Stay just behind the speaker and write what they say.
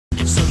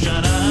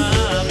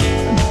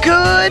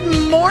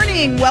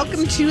morning.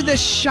 Welcome to the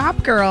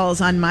Shop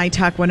Girls on My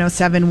Talk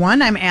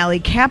 1071. I'm Allie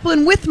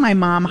Kaplan with my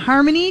mom,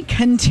 Harmony,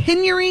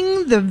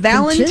 continuing the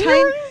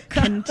Valentine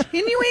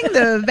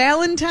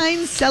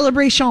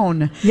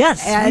celebration.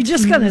 Yes, I'm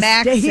just going to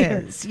stay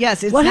here.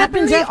 Yes, it's what not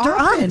happens very after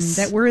often us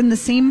that we're in the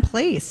same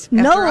place.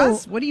 No. After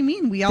us? What do you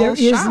mean? We all there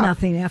shop. There is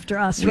nothing after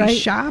us, right? We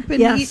shop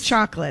and eat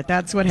chocolate.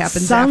 That's what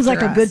happens. Sounds after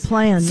like us. a good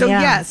plan. So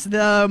yeah. yes,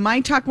 the My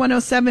Talk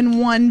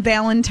 1071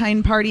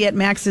 Valentine party at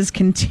Max's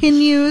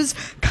continues.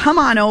 Come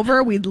on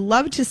over. We'd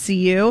love to see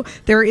you.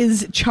 There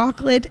is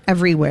chocolate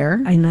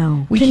everywhere. I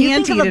know. We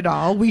can't eat it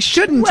all. We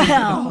shouldn't eat it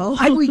all.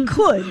 We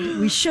could.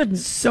 We shouldn't.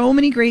 So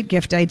many great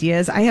gift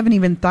ideas. I haven't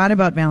even thought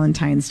about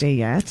Valentine's Day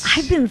yet.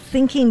 I've been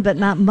thinking, but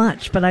not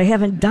much. But I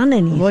haven't done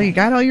anything. Well, you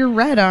got all your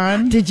red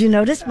on. Did you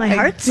notice my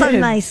heart's on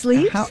my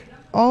sleeves?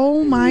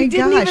 Oh my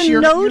gosh!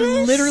 You're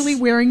literally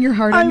wearing your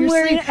heart on your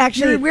sleeve.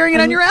 You're wearing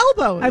it on your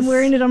elbows. I'm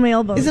wearing it on my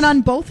elbows. Is it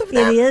on both of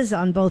them? It is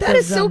on both of them. That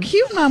is so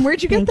cute, Mom.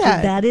 Where'd you get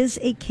that? That is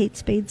a Kate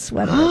Spade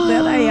sweater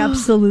that I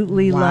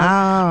absolutely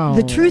love.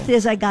 The truth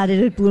is, I got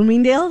it at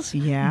Bloomingdale's.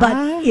 Yeah.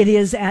 But it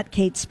is at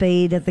Kate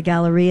Spade at the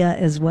Galleria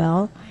as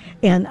well.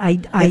 And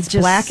it's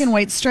just black and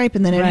white stripe,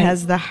 and then it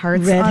has the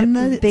hearts on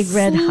the big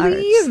red sleeves.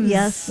 hearts.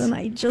 Yes, and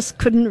I just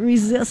couldn't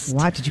resist.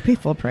 Wow, did you pay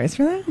full price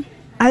for that?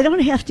 I don't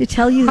have to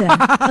tell you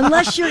that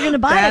unless you're going to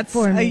buy it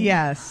for me.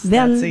 Yes.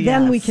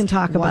 Then we can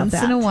talk about that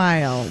once in a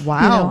while.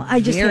 Wow,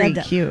 I just very had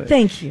to, cute.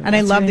 Thank you. And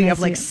I love that you have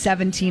like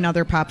 17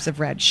 other pops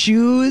of red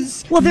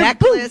shoes. Well, they're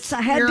necklace, boots.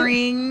 I had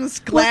earrings,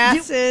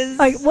 glasses.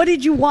 What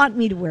did you want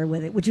me to wear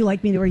with it? Would you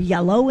like me to wear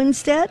yellow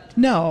instead?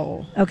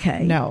 No.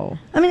 Okay. No.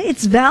 I mean,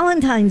 it's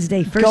Valentine's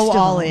Day. First Go of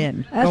all all.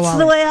 in. That's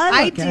the way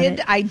I look at it.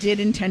 I did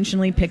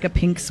intentionally pick a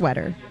pink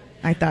sweater.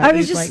 I thought I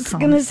was just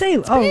going to say,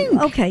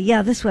 pink. Okay,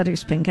 yeah, the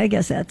sweater's pink. I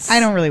guess that's. I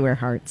don't really wear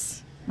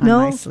hearts on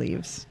my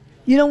sleeves.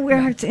 You don't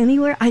wear hearts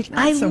anywhere?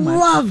 I so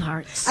love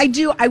hearts. I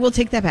do. I will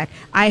take that back.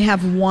 I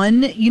have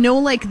one,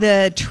 like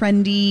the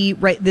trendy,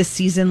 right, this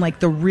season, like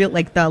the real,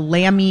 like the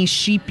lammy,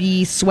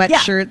 sheepy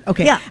sweatshirt. Yeah.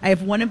 Okay. Yeah. I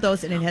have one of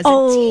those, and it has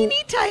a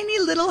teeny tiny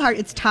little heart.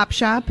 It's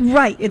Topshop.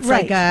 Right. It's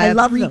right. like a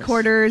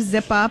 3/4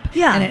 zip up.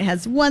 Yeah. And it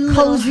has one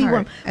cozy little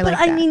heart. But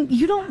I mean,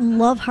 you don't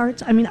love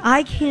hearts. I mean,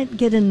 I can't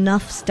get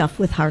enough stuff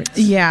with hearts.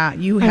 Yeah,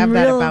 you have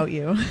that about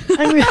you.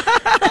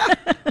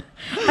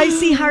 I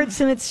see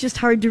hearts and it's just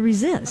hard to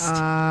resist.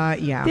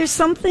 Yeah. There's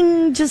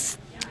something just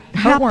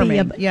heartwarming.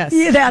 Happy Yes.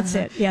 Yeah, that's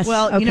it. Yes.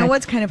 Well, you know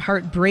what's kind of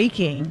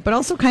heartbreaking, but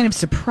also kind of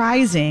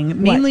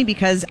surprising, mainly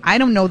because I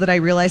don't know that I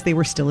realized they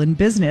were still in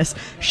business.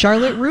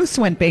 Charlotte Russe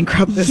went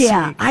bankrupt this week.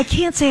 Yeah, I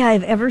can't say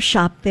I've ever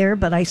shopped there,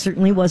 but I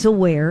certainly was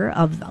aware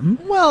of them.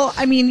 Well,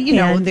 I mean,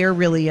 they're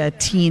really a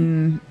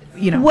teen.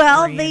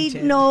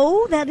 Oriented.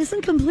 That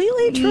isn't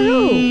completely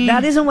true.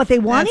 That isn't what they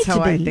wanted to be.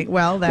 I think.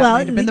 Well, that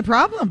might have been the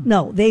problem.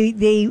 No,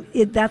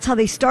 that's how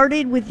they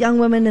started with young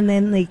women, and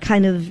then they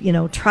kind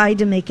of, tried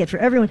to make it for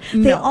everyone.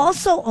 They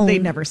also own. They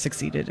never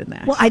succeeded in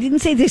that. Well, I didn't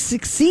say they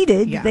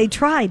succeeded. Yeah. They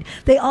tried.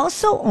 They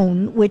also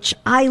own, which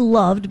I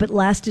loved, but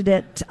lasted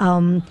at,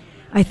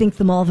 I think,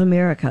 the Mall of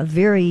America,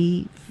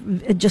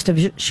 just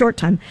a short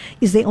time,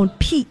 is they own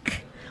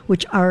Peak,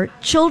 which are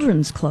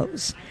children's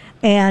clothes.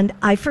 And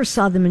I first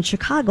saw them in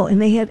Chicago,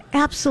 and they had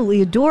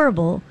absolutely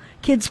adorable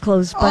kids'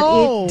 clothes, but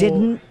it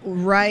didn't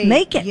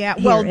make it here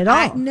at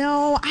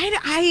all.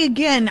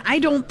 I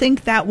don't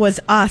think that was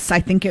us.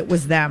 I think it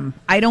was them.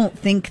 I don't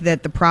think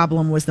that the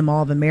problem was the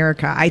Mall of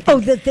America. I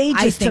think that they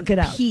just took it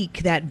out.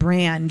 Peak, that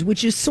brand,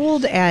 which is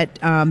sold at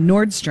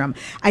Nordstrom,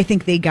 I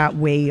think they got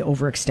way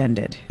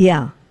overextended.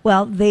 Yeah.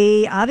 Well,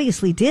 they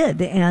obviously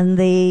did, and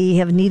they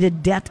have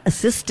needed debt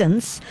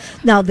assistance.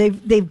 Now,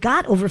 they've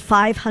got over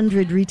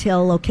 500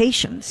 retail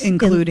locations.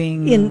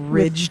 Including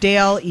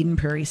Ridgedale, Eden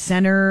Prairie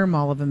Center,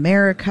 Mall of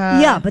America.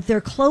 Yeah, but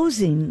they're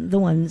closing the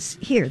ones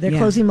here. They're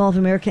closing Mall of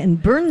America in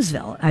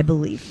Burnsville, I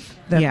believe.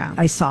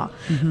 I saw.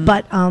 Mm-hmm.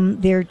 But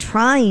they're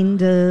trying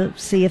to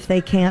see if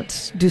they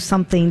can't do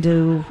something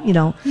to, keep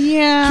going.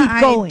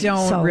 I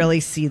don't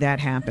really see that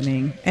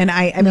happening. And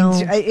I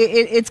mean,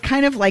 it's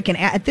kind of like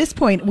at this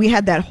point, we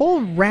had that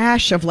whole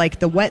rash of like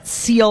the Wet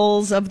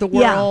Seals of the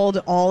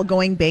world all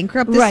going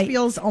bankrupt. This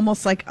feels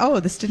almost like,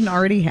 this didn't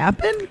already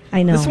happen?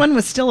 I know. This one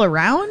was still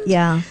around?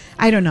 Yeah.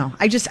 I don't know.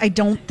 I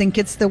don't think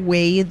it's the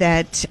way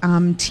that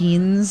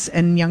teens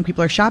and young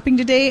people are shopping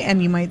today.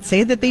 And you might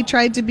say that they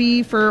tried to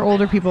be for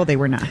older people. They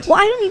were not. Well,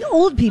 I don't mean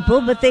old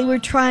people, but they were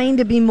trying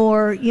to be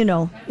more,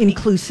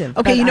 inclusive.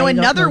 Okay,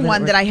 another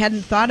one that I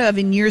hadn't thought of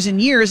in years and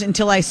years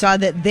until I saw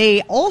that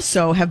they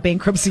also have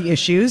bankruptcy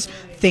issues.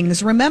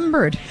 Things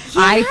Remembered.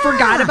 Yeah. I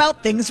forgot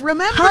about Things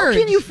Remembered. How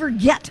can you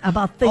forget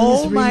about Things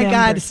Remembered? Oh my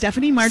God.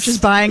 Stephanie March is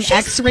buying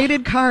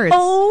X-rated cards.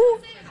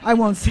 I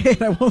won't say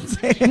it.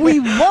 We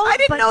won't. I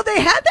didn't know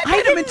they had that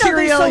kind of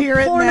material here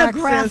at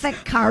Max's.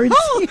 Pornographic cards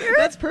here.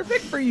 That's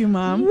perfect for you,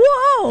 Mom.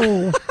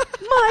 Whoa.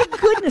 My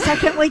goodness, I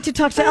can't wait to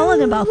talk to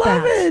Ellen about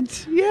that. Love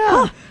it. Yeah.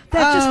 Oh,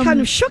 that just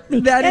kind of shook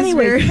me. That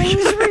anyway, is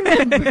things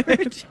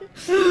remembered.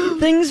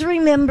 Things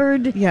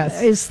remembered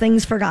is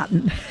things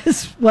forgotten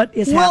is what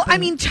is happening. Well, I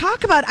mean,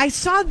 talk about, I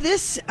saw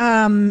this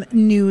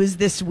news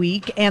this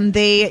week, and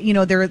they,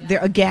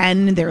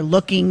 they're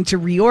looking to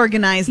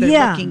reorganize.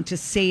 They're looking to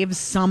save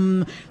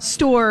some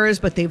stores,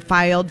 but they've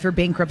filed for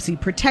bankruptcy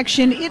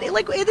protection.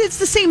 It's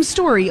the same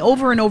story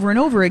over and over and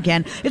over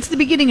again. It's the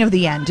beginning of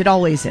the end. It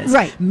always is.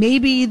 Right.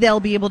 Maybe they'll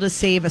be able to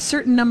save a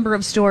certain number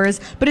of stores,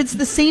 but it's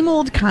the same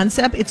old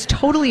concept. It's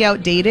totally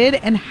outdated.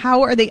 And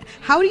how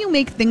do you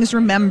make things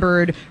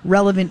remembered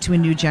relevant to a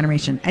new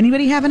generation?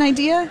 Anybody have an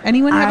idea?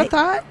 Anyone have a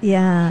thought?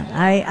 Yeah,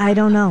 I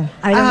don't know.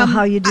 I don't know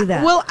how you do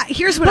that. Well,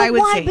 here's what I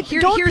would say. But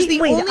here's the only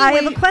way. I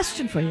have a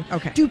question for you.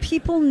 Okay. Do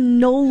people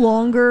no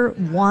longer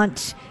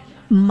want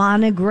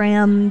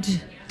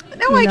monogrammed?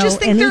 No, I just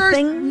think there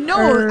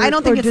are I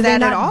don't think it's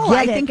that at all.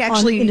 I think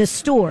actually in a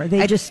store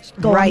they just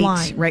go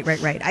online.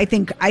 Right. I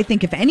think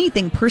if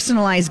anything,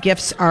 personalized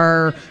gifts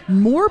are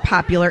more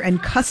popular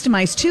and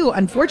customized too.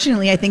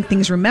 Unfortunately, I think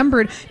Things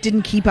Remembered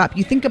didn't keep up.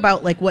 You think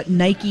about like what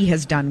Nike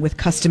has done with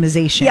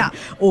customization,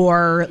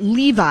 or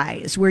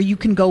Levi's, where you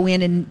can go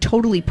in and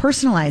totally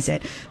personalize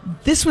it.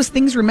 This was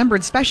Things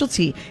Remembered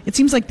specialty. It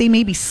seems like they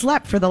maybe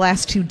slept for the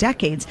last 2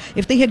 decades.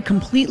 If they had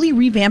completely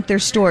revamped their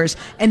stores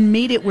and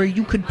made it where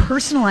you could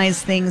personalize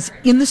things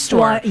in the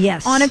store,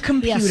 on a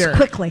computer,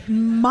 quickly,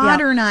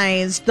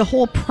 modernize the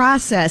whole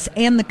process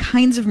and the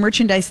kinds of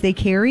merchandise they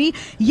carry.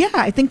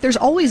 I think there's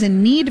always a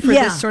need for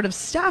this sort of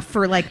stuff,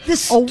 for like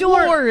the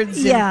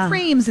awards and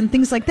frames and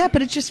things like that,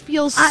 but it just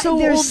feels so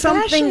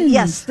old-fashioned.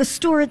 The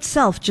store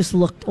itself just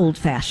looked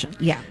old-fashioned.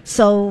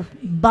 So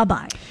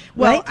bye-bye.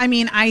 Well, right? I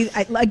mean, I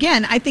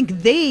think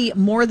they,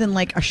 more than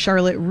like a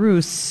Charlotte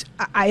Russe,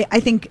 I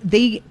think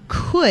they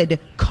could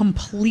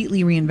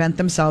completely reinvent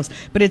themselves,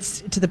 but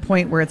it's to the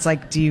point where it's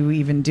like, do you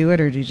even do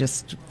it, or do you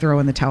just throw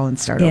in the towel and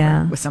start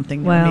over with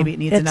something new? Maybe it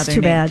needs another name. It's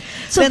too bad.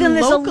 So then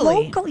there's a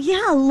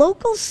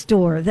local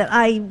store that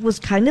I was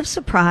kind of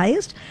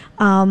surprised,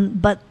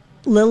 but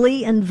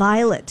Lily and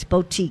Violet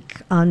Boutique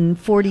on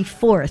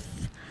 44th.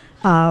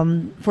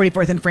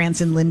 44th and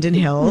France in Linden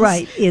Hills.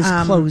 Is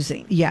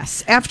closing.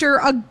 Yes. After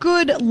a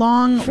good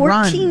long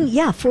run.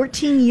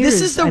 14 years.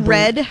 This is the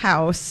red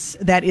house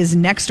that is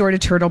next door to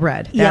Turtle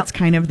Bread. That's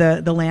kind of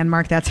the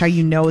landmark. That's how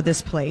you know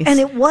this place. And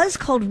it was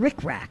called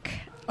Rick Rack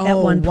at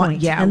one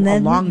point. And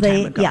then a long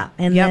time ago.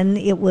 Then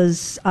it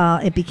was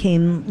it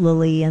became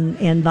Lily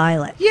and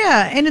Violet.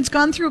 And it's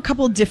gone through a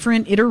couple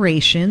different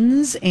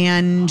iterations,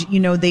 and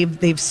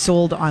they've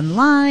sold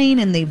online,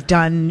 and they've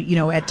done,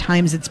 at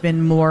times it's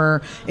been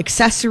more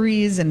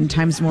accessories and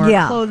times more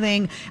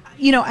clothing.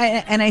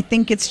 And I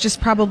think it's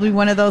just probably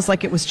one of those,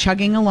 like, it was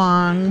chugging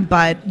along,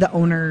 but the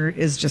owner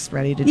is just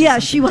ready to do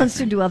she wants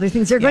to do other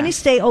things. They're going to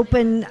stay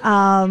open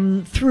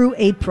through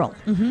April.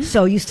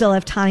 So you still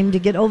have time to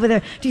get over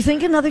there. Do you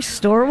think another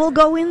store will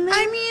go in there?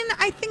 I mean,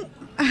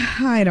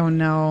 I don't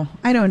know.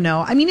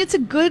 I mean, it's a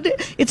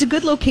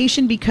good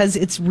location because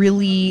it's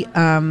really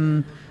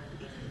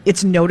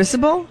it's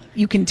noticeable.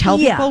 You can tell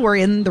people we're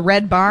in the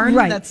Red Barn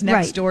that's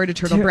next door to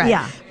Turtle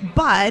Bread.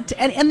 But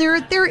and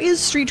there is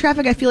street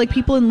traffic. I feel like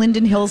people in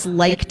Linden Hills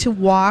like to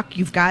walk.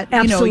 You've got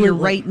you're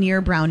right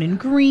near Brown and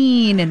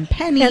Green and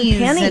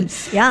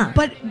Penny's.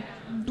 But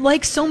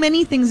like so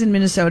many things in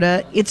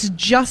Minnesota, it's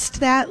just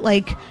that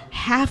like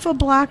half a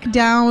block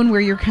down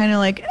where you're kind of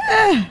like,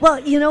 well,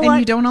 you know and what?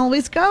 You don't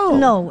always go.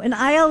 No, and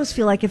I always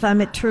feel like if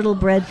I'm at Turtle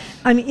Bread,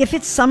 I mean, if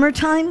it's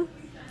summertime,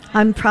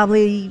 I'm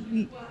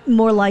probably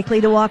more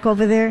likely to walk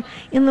over there.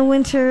 In the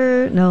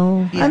winter,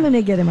 no. I'm going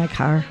to get in my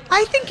car.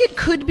 I think it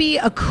could be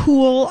a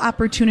cool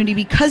opportunity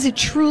because it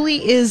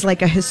truly is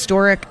like a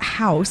historic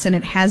house, and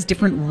it has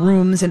different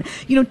rooms, and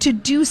to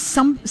do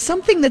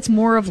something that's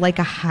more of like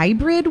a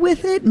hybrid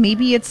with it.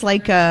 Maybe it's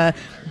like a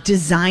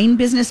design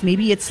business.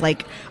 Maybe it's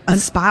like a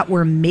spot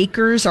where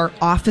makers are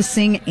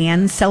officing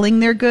and selling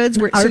their goods.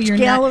 Where art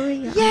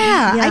gallery.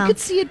 I could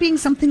see it being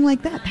something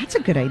like that. That's a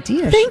good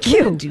idea. Thank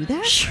you. Do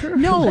that? Sure.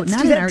 No,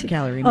 not an art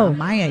gallery. No,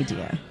 my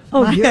idea.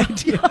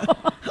 Idea.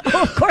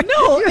 Of course.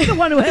 No, you're the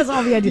one who has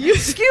all the ideas.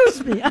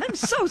 Excuse me. I'm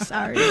so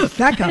sorry.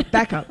 Back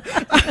up.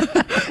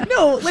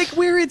 No, like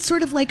where it's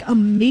sort of like a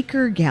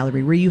maker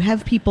gallery where you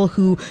have people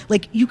who,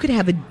 like, you could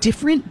have a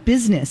different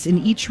business in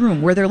each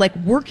room where they're like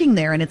working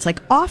there, and it's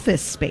like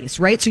office space,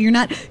 right? So you're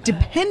not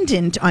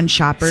dependent on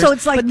shoppers. So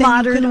it's like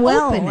Modern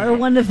Well or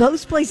one of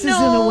those places in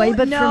a way,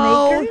 but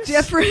for makers?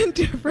 Different.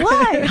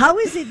 Why? How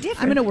is it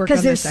different? I'm going to work on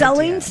this because they're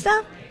selling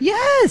stuff?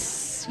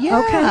 Yes. Yeah.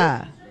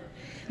 Okay.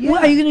 Yeah.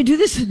 Well, are you going to do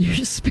this in your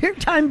spare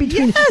time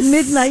between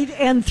midnight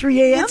and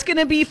 3 a.m.? It's going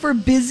to be for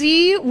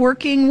busy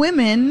working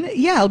women.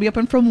 Yeah, I'll be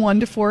open from 1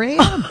 to 4 a.m.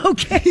 Oh,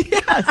 okay.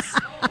 Yes.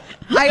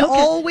 I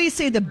always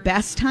say the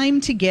best time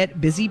to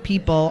get busy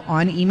people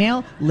on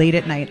email, late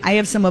at night. I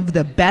have some of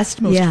the best,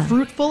 most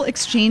fruitful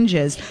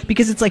exchanges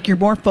because it's like you're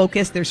more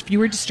focused, there's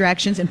fewer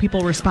distractions, and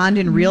people respond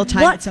in real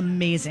time. It's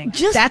amazing.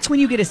 That's when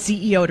you get a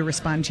CEO to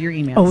respond to your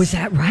emails. Oh, is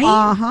that right?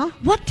 Uh-huh.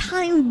 What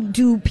time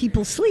do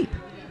people sleep?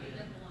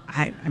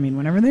 I mean,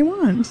 whenever they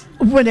want.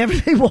 Whenever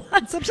they want.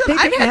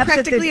 I've had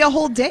practically a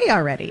whole day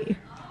already.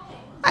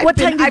 What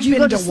time did you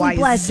go to sleep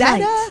last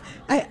night?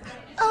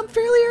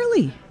 Fairly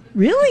early.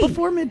 Really?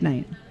 Before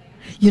midnight.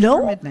 You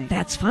know,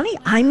 that's funny.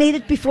 I made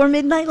it before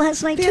midnight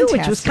last night, too,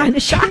 which was kind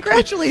of shocking.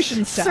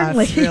 Congratulations to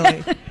us,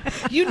 really.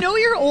 You know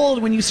you're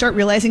old when you start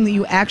realizing that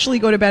you actually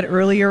go to bed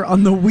earlier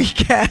on the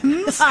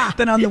weekends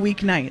than on the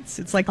weeknights.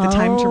 It's like the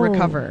time to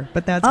recover.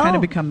 But that's kind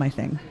of become my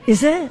thing.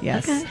 Is it?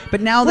 Yes. Okay.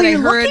 But now that I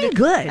heard... You're looking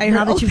good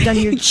now that you've done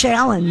your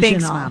challenge.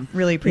 Thanks, Mom.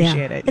 Really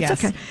appreciate it.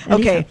 It's yes. okay.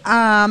 Okay.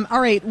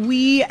 All right.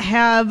 We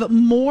have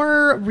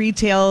more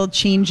retail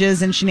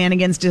changes and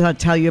shenanigans to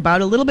tell you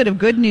about. A little bit of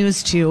good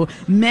news, too.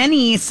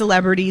 Many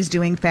celebrities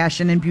doing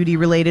fashion and beauty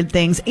related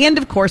things. And,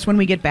 of course, when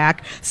we get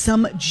back,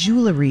 some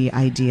jewelry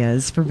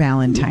ideas for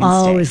Valentine's Day.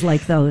 Always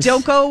like those.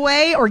 Don't go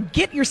away or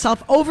get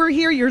yourself over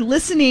here. You're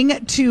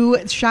listening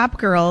to Shop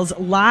Girls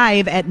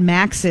live at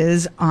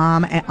Max's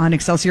on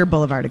Excelsior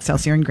Boulevard,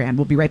 Excelsior and Grand.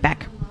 We'll be right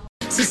back.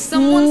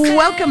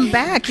 Welcome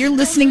back. You're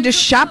listening to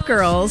Shop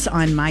Girls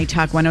on My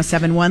Talk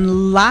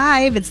 1071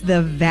 Live. It's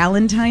the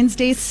Valentine's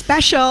Day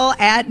special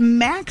at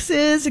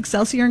Max's,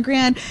 Excelsior and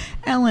Grand.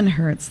 Ellen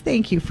Hertz,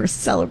 thank you for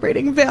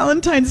celebrating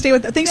Valentine's Day.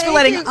 Thanks for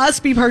letting us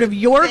be part of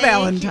your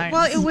Valentine's.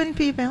 Well, it wouldn't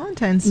be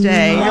Valentine's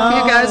Day if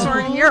you guys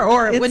weren't here,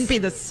 or it wouldn't be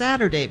the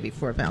Saturday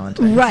before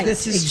Valentine's. Right.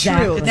 This is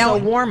true. Now, a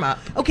warm up.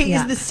 Okay,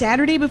 is the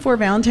Saturday before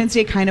Valentine's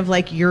Day kind of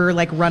like your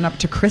run up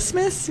to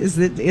Christmas?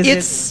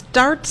 It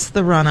starts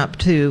the run up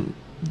to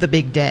the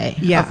big day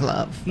of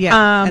love.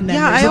 Yeah. And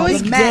then I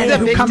always men the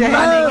who big come day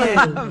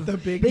running in. The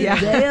big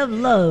day of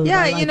love.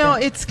 Yeah,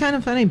 it's kind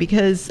of funny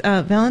because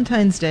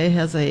Valentine's Day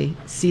has a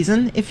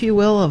season, if you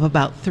will, of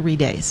about 3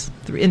 days.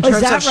 In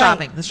terms of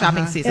shopping, the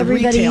shopping season.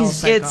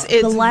 Everybody's it's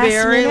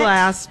very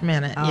last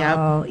minute.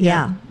 Oh,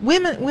 yeah.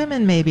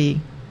 Women maybe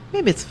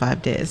it's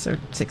 5 days or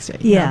 6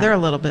 days. Yeah. They're a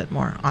little bit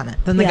more on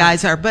it than the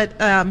guys are, but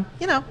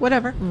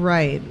whatever.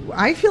 Right.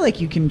 I feel like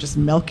you can just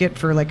milk it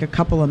for like a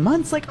couple of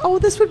months. Like, oh,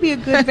 this would be a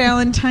good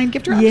Valentine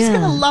gift. Or I'm just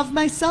going to love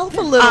myself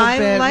a little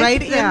bit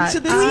right into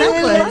this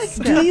necklace.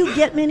 Do you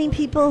get many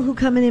people who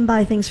come in and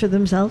buy things for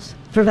themselves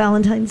for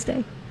Valentine's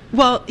Day?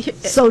 Well,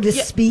 so to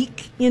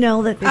speak,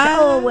 that they say,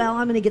 I'm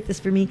going to get this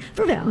for me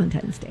for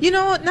Valentine's Day.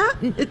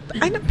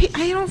 I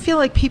don't feel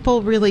like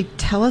people really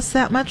tell us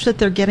that much that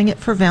they're getting it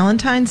for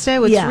Valentine's Day.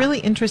 What's really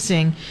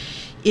interesting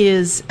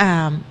is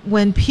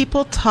when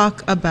people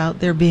talk about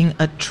there being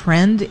a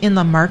trend in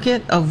the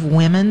market of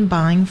women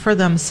buying for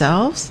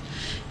themselves,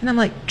 and I'm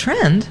like,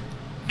 trend?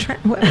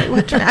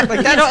 What trend?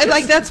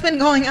 Like that's been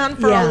going on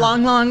for a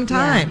long, long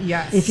time.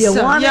 Yeah. Yes. If you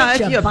want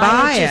it, if you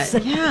buy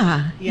it.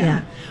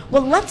 Yeah.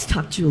 Well, let's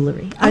talk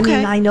jewelry. I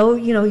mean, I know,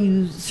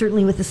 you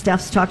certainly with the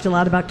Stephs talked a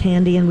lot about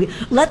candy, and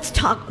let's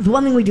talk. The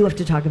one thing we do have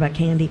to talk about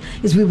candy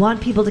is we want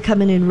people to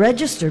come in and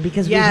register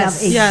because we have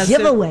a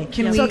giveaway.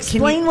 So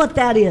explain what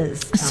that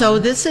is. So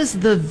this is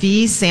the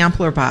V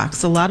sampler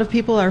box. A lot of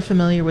people are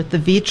familiar with the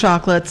V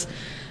chocolates.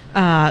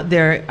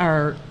 There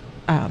are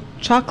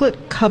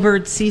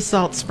chocolate-covered sea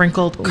salt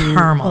sprinkled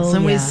caramels,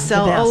 and we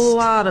sell a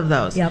lot of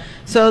those. Yep.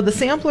 So the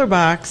sampler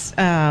box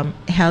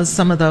has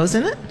some of those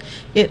in it.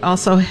 It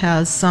also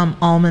has some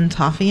almond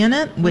toffee in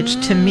it, which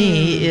to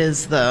me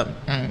is the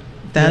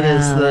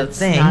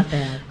thing. Not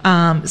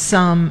bad.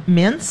 Some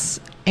mints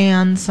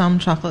and some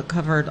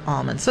chocolate-covered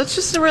almonds. So it's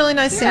just a really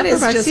nice sampler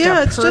box.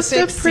 It's just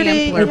a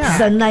pretty. It's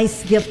a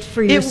nice gift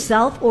for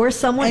yourself or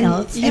someone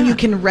else. And you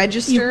can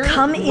register. You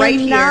come right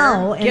in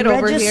now and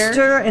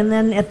register, and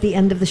then at the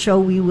end of the show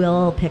we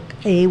will pick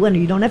a winner.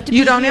 You don't have to be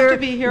here. You don't have to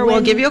be here.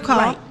 We'll give you a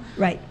call.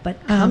 Right,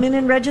 but come in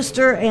and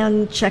register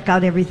and check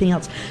out everything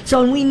else.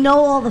 So, and we know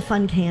all the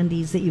fun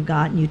candies that you've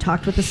got, and you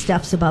talked with the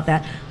Stephs about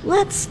that.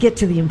 Let's get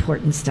to the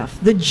important stuff,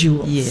 the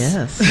jewels.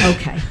 Yes.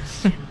 Okay.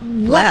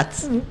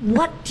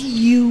 What do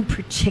you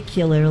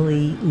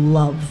particularly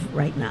love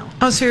right now?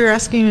 Oh, so you're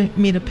asking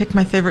me to pick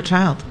my favorite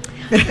child?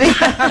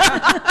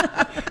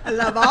 I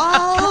love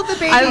all the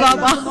babies. I love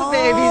all the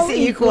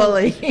babies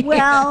equally.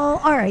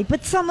 Well, all right,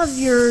 but some of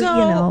your,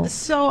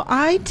 So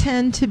I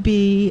tend to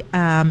be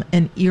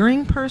an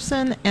earring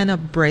person and a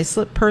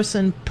bracelet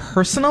person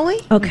personally.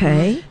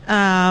 Okay.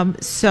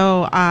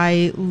 So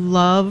I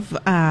love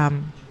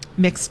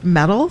mixed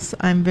metals.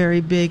 I'm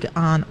very big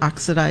on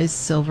oxidized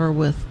silver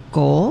with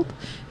gold,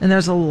 and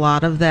there's a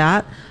lot of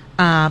that.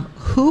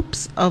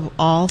 Hoops of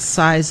all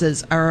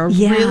sizes are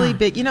really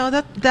big.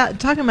 That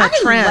talking about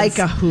trends. I like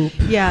a hoop.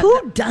 Yeah.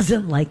 Who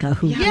doesn't like a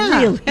hoop?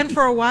 Yeah. Really? And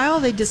for a while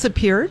they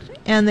disappeared,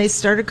 and they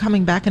started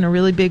coming back in a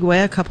really big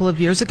way a couple of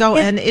years ago,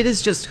 and it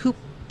is just hoop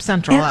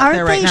central out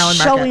there right now in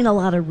market. Aren't they showing a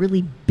lot of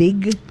really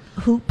big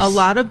hoops? A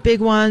lot of big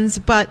ones,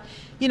 but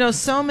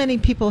so many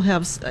people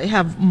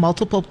have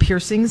multiple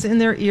piercings in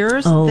their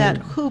ears that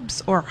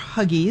hoops or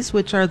huggies,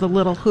 which are the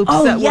little hoops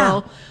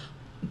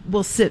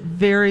will sit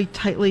very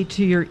tightly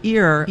to your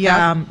ear,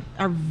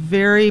 are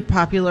very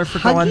popular for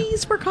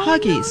huggies. We're calling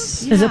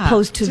huggies, as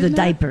opposed to the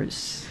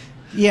diapers.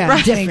 Yeah,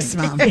 right. Thanks,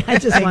 Mom. I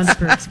just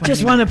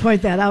want to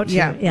point that out to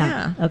you.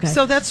 Yeah. Okay.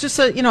 So that's just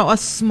a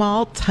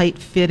small, tight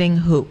fitting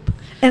hoop.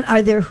 And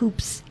are there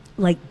hoops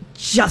like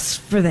just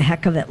for the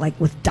heck of it, like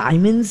with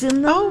diamonds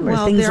in them,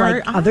 or things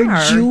like other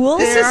jewels?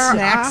 This is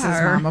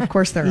Max's mom. Of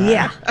course there are.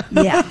 Yeah.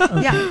 Okay.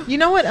 Yeah. You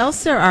know what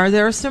else there are?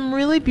 There are some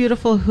really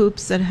beautiful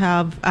hoops that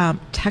have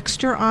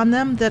texture on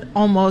them that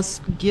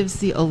almost gives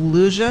the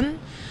illusion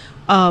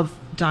of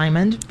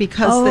diamond,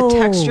 because the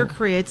texture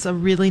creates a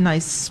really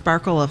nice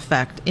sparkle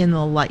effect in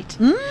the light.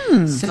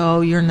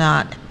 So you're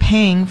not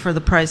paying for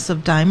the price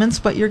of diamonds,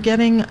 but you're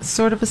getting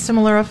sort of a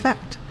similar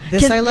effect.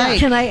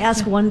 Can I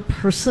ask one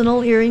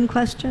personal earring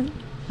question?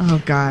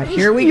 Oh God!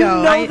 Here we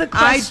go. Know the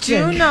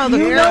question. I do know the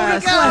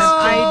question.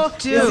 I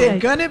do. Is it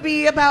going to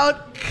be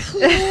about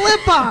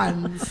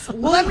clip-ons?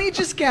 Let me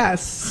just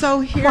guess. So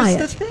here's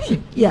the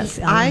thing. Yes,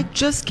 I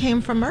just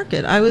came from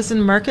Market. I was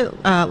in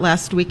Market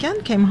last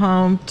weekend. Came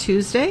home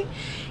Tuesday,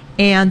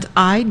 and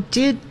I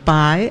did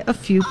buy a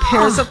few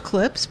pairs of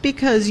clips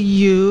because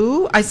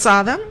I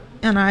saw them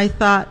and I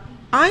thought,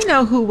 I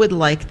know who would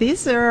like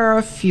these. There are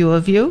a few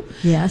of you.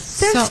 Yes,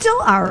 there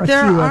still are a few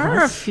of us. There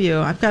are a few.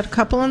 I've got a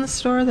couple in the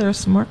store. There are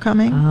some more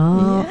coming.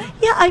 Oh.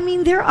 Yeah, I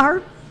mean, there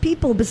are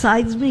people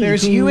besides me.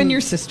 There's you and your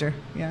sister.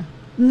 Yeah.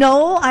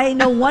 No, I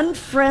know one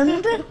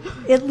friend,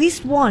 at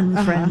least one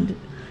friend.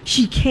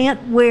 She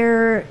can't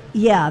wear,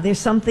 there's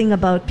something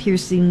about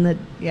piercing that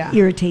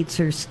irritates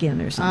her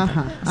skin or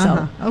something.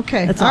 So,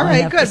 okay. That's all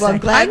right, good. Well, I'm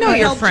glad I know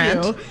your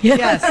friend.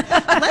 Yes.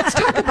 Let's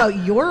talk about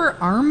your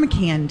arm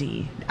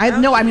candy. I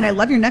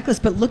love your necklace,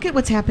 but look at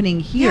what's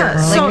happening here.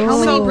 Yeah, how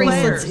many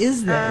bracelets layers.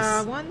 Is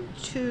this? 1,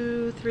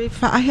 2, 3,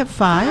 5. I have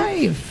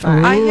 5.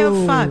 Five. I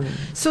have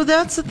 5. So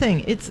that's the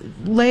thing. It's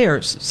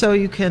layers. So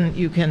you can,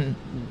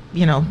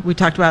 we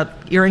talked about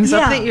earrings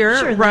up the ear,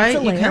 sure,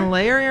 right? You can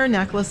layer your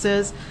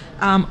necklaces.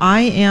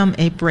 I am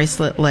a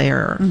bracelet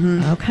layerer.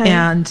 Okay.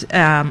 And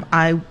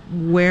I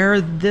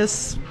wear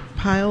this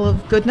pile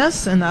of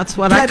goodness, and that's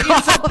what I call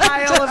a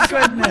pile of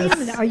goodness. Wait a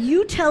minute. Are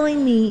you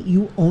telling me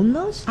you own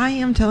those? I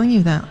am telling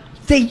you that.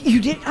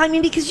 You did. I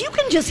mean, because you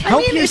can just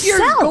help yourself. If you're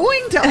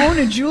going to own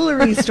a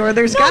jewelry store,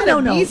 there's got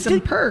to be some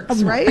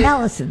perks, right?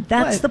 Allison,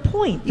 that's the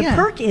point. The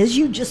perk is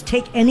you just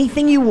take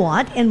anything you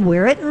want and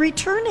wear it and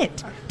return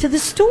it to the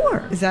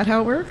store. Is that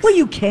how it works? Well,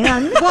 you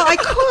can. Well, I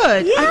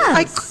could.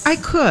 Yes. I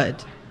could.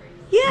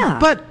 Yeah.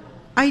 But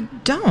I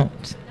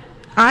don't.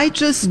 I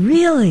just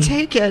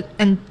take it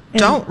and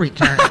don't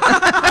return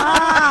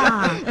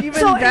it.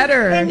 Even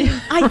better. And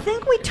I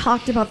think we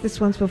talked about this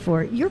once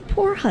before. Your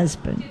poor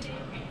husband.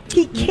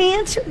 He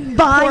can't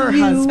buy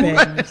you.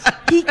 Husband.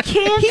 He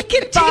can't. He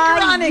can take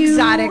her on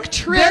exotic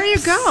trips. There you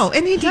go.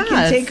 And he does. He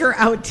can take her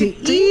out to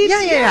eat.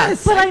 Yeah.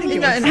 Yes. But I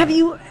mean, have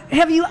you?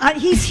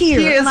 He's here.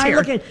 He is and I here.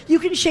 look at. You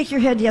can shake your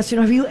head yes or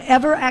no. Have you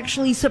ever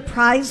actually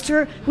surprised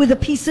her with a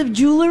piece of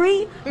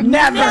jewelry?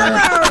 Never.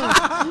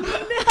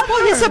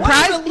 Well, he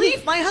surprised me.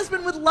 My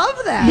husband would love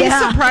that. He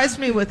surprised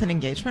me with an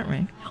engagement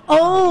ring.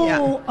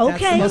 Oh, okay.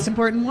 That's the most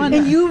important one.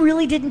 And you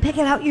really didn't pick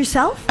it out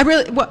yourself?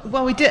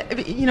 Well, we did.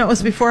 It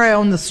was before I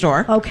owned the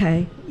store.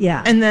 Okay,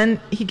 yeah. And then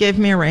he gave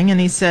me a ring,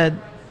 and he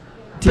said,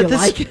 "Do you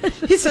like it?"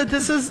 He said,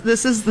 "This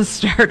is the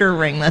starter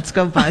ring. Let's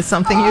go buy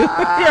something.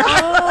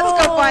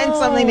 Let's go find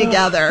something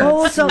together."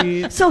 Oh,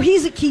 so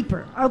he's a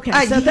keeper. Okay,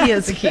 so he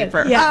is a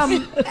keeper.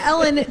 Yes.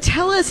 Ellen,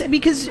 tell us,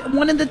 because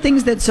one of the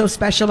things that's so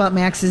special about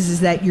Max's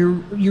is that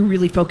you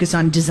really focus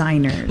on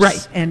designers,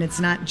 right? And it's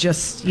not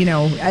just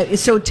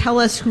So tell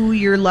us who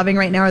you're loving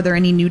right now. Are there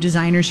any new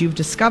designers you've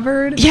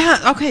discovered? Yeah.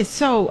 Okay.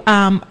 So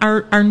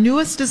our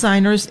newest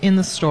designers in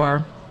the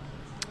store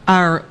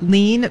are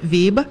Lene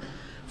Wiebe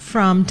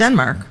from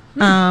Denmark,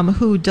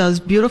 who does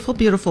beautiful,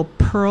 beautiful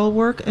pearl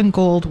work and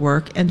gold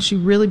work, and she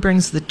really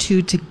brings the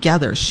two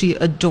together. She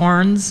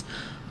adorns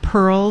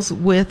pearls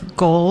with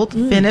gold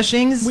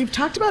finishings. We've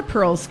talked about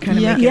pearls, kind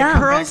of.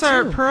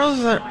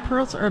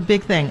 Pearls are a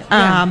big thing.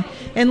 Yeah.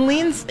 And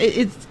Lene's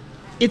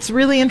it's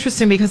really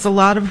interesting because a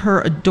lot of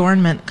her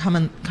adornment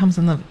comes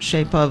in the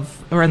shape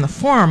of, or in the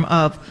form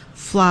of,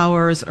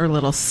 flowers or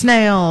little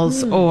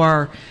snails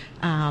or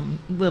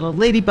little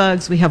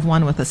ladybugs. We have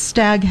one with a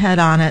stag head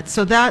on it,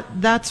 so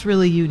that's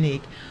really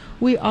unique.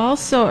 We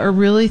also are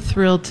really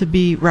thrilled to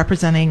be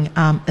representing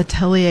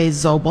Atelier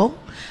Zobel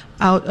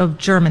out of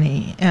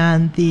Germany,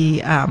 and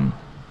the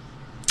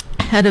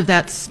head of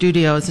that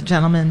studio is a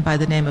gentleman by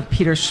the name of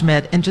Peter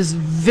Schmidt, and just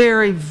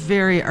very,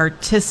 very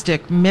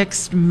artistic,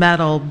 mixed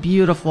metal,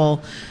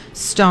 beautiful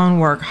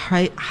stonework,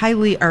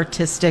 highly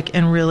artistic,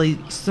 and really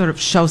sort of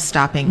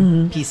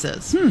show-stopping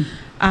pieces.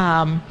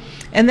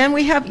 And then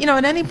we have,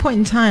 at any point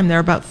in time, there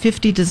are about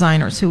 50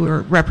 designers who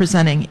we're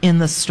representing in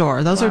the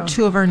store. Those are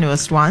two of our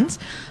newest ones.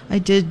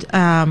 I'm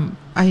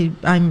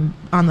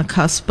on the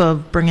cusp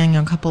of bringing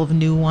a couple of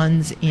new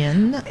ones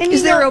in. And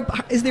is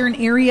there an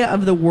area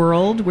of the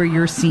world where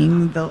you're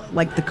seeing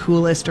the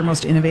coolest or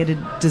most innovative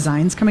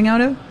designs coming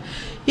out of?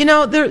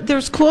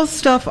 There's cool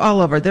stuff all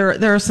over.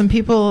 There are some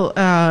people.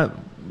 There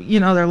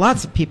are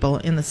lots of people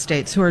in the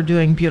States who are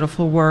doing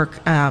beautiful work.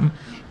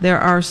 There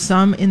are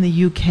some in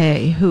the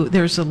UK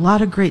there's a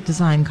lot of great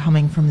design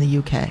coming from the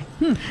UK.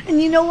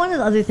 And one of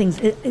the other things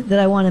that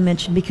I want to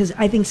mention, because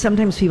I think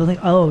sometimes people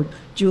think, oh,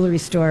 jewelry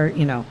store,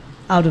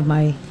 out of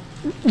my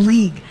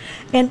league.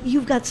 And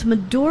you've got some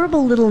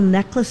adorable little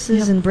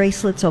necklaces and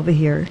bracelets over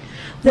here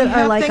that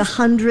are like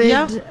 100,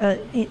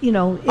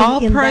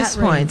 all price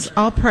points.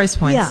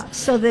 Yeah,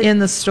 so that in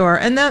the store.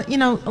 And that,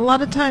 a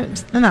lot of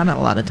times, not a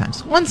lot of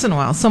times, once in a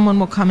while, someone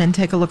will come in,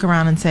 take a look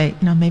around and say,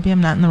 maybe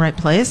I'm not in the right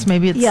place.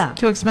 Maybe it's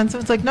too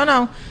expensive. It's like,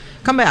 no.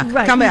 Come back.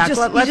 Right. Come back. You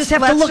just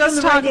have to look in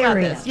the right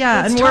area.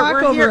 Yeah, let's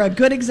talk over a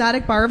good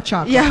exotic bar of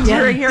chocolate. Yeah,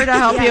 we're here to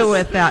help you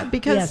with that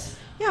because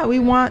we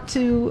want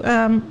to.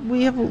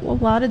 We have a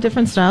lot of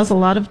different styles, a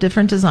lot of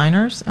different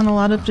designers, and a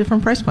lot of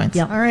different price points.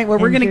 Yep. All right. Well,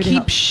 we're going to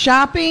keep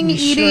shopping,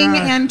 eating,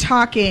 and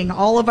talking.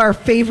 All of our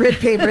favorite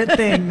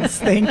things.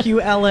 Thank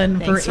you, Ellen,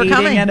 for aiding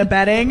coming. and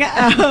abetting.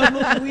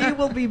 We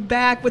will be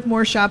back with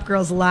more Shop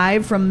Girls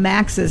live from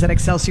Max's at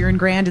Excelsior and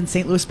Grand in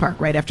St. Louis Park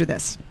right after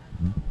this.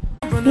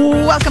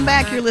 Welcome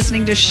back. You're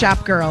listening to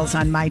Shop Girls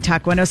on My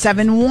Talk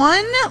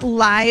 107.1,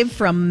 live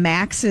from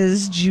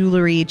Max's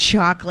Jewelry,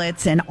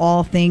 Chocolates, and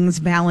all things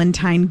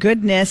Valentine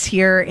goodness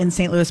here in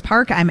St. Louis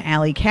Park. I'm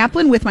Allie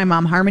Kaplan with my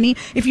mom, Harmony.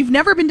 If you've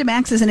never been to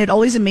Max's, and it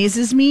always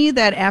amazes me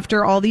that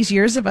after all these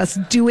years of us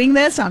doing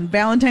this on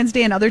Valentine's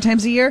Day and other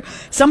times a year,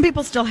 some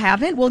people still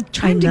haven't. Well,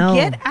 trying to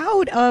get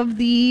out of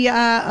the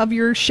of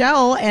your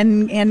shell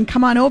and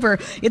come on over.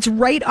 It's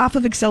right off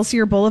of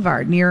Excelsior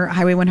Boulevard near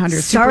Highway 100.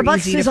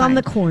 Starbucks is on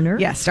the corner.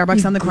 Yes,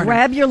 Starbucks on the corner.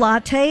 Grab your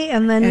latte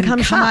and then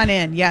come on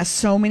in. Yes,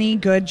 so many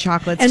good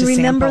chocolates. And to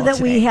remember that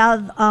today. we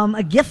have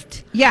a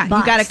gift. Yeah, you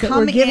got to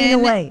come in.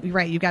 Away.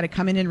 Right, you got to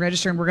come in and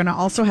register. And we're going to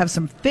also have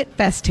some Fit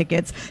Fest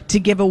tickets to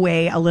give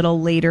away a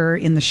little later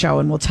in the show,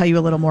 and we'll tell you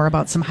a little more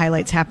about some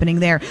highlights happening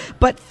there.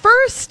 But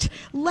first,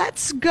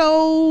 let's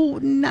go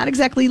not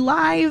exactly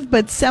live,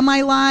 but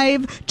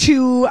semi-live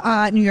to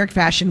New York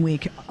Fashion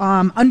Week.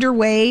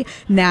 Underway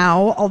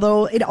now,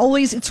 although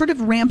it sort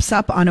of ramps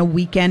up on a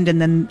weekend, and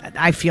then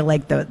I feel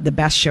like the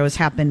best shows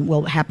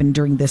will happen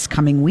during this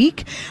coming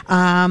week. Do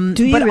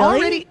you but really?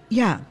 Already,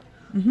 yeah.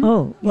 Mm-hmm.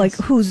 Oh, like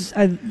who's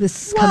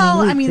this coming week? Well,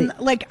 I mean,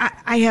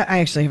 I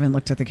actually haven't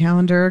looked at the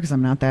calendar because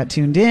I'm not that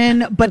tuned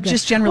in, but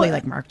just generally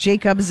like Marc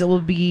Jacobs, it will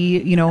be,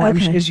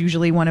 is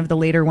usually one of the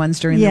later ones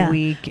during the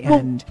week,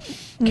 and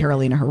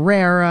Carolina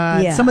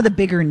Herrera. Some of the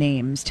bigger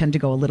names tend to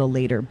go a little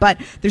later, but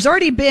there's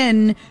already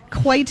been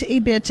quite a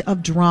bit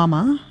of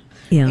drama.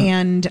 Yeah.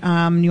 And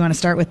you want to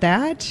start with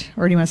that,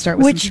 or do you want to start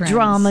with which some trends?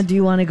 Drama do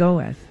you want to go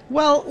with?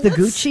 Well, the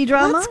Gucci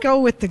drama? Let's go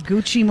with the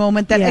Gucci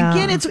moment. That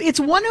again, it's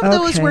one of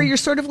those where you're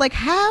sort of like,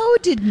 how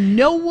did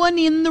no one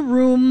in the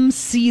room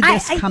see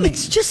this coming?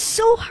 It's just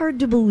so hard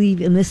to believe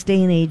in this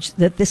day and age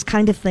that this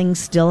kind of thing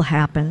still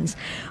happens.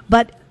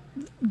 But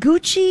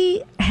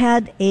Gucci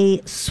had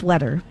a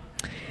sweater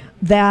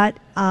that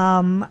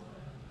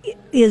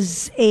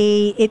is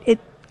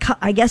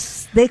I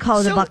guess they call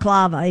it a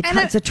baklava.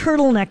 It's a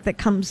turtleneck that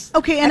comes.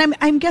 Okay, and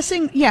I'm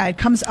guessing, it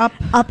comes up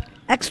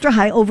extra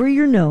high over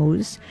your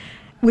nose,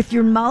 with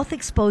your mouth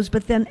exposed,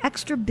 but then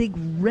extra big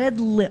red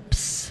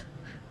lips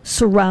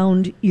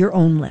surround your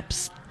own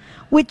lips,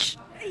 which,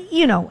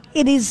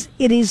 it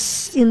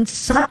is in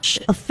such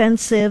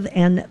offensive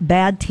and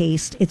bad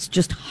taste. It's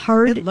just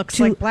hard. It looks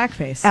like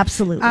blackface.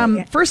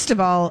 Absolutely. First of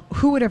all,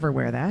 who would ever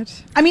wear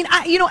that? I mean,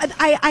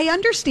 I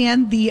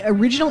understand the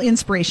original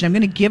inspiration. I'm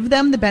going to give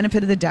them the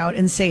benefit of the doubt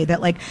and say that,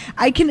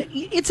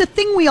 it's a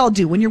thing we all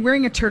do. When you're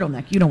wearing a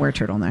turtleneck, you don't wear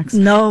turtlenecks.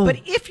 No.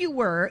 But if you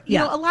were,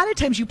 a lot of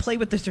times you play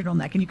with the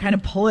turtleneck and you kind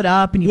of pull it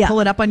up and you pull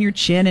it up on your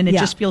chin and it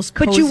just feels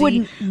cozy. But you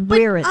wouldn't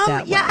wear it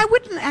that way. Yeah, I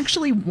wouldn't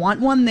actually want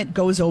one that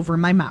goes over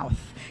my mouth.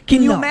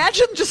 Can you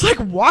imagine just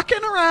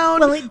walking around?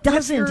 Well, it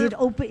doesn't.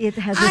 It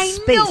has a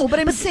space. I know, but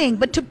I'm saying,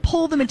 to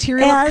pull the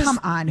material, come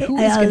on, who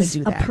is going to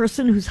do that? As a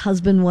person whose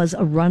husband was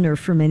a runner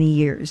for many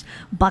years,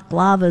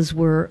 baklavas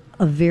are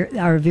a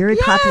very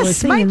popular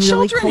thing in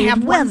really cold weather. My children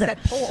have ones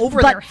that pull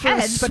over their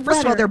heads, but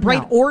first of all, they're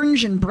bright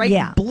orange and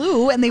bright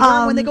blue, and they wear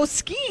them when they go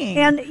skiing.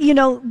 And,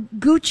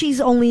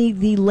 Gucci's only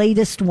the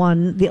latest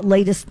one, the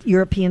latest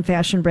European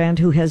fashion brand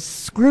who has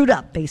screwed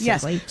up,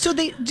 basically. Yes. So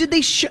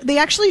they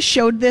actually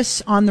showed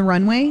this on the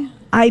runway?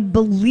 I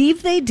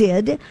believe they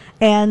did,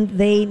 and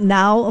they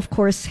now, of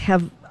course,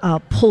 have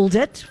pulled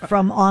it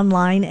from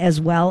online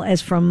as well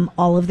as from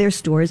all of their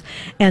stores.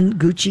 And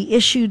Gucci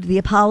issued the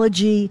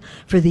apology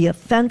for the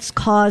offense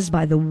caused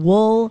by the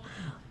wool,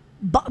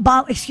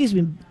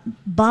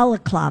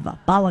 balaclava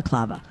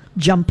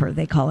jumper,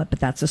 they call it, but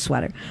that's a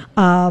sweater.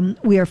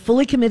 We are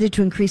fully committed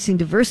to increasing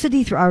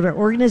diversity throughout our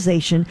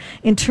organization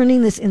and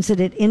turning this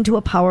incident into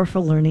a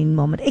powerful learning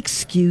moment.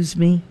 Excuse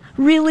me.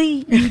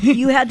 Really?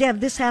 You had to have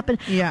this happen?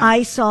 Yeah.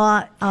 I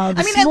saw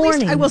this morning.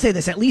 Least, I will say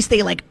this, at least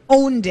they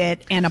owned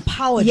it and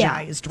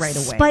apologized right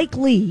away. Spike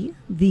Lee,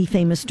 the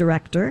famous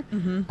director,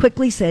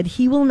 quickly said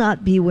he will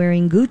not be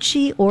wearing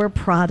Gucci or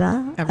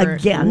Prada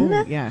again.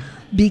 Ooh,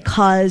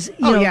 because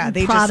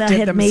Prada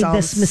had made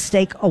this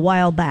mistake a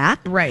while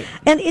back. Right.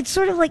 And it's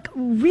sort of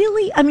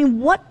really,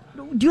 what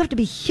do you have to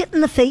be hit in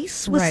the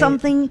face with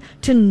something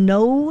to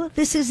know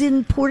this is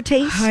in poor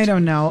taste? I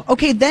don't know.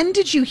 Okay, then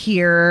did you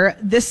hear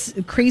this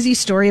crazy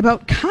story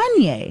about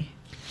Kanye?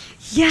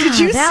 Yeah, Did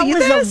you that see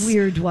was this? a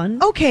weird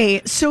one.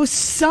 Okay, so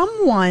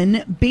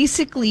someone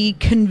basically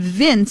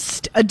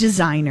convinced a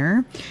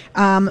designer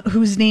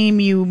whose name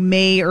you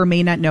may or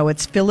may not know.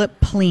 It's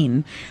Philip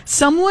Plein.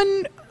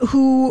 Someone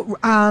who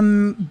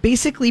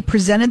basically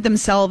presented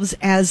themselves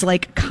as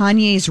like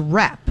Kanye's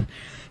rep.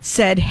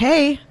 Said,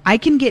 hey, I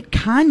can get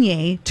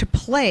Kanye to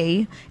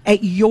play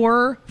at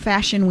your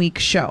Fashion Week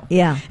show.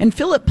 Yeah. And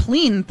Philip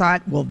Plein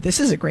thought, well, this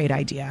is a great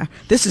idea.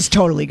 This is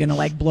totally going to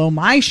like blow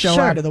my show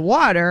out of the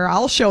water.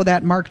 I'll show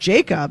that Marc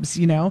Jacobs,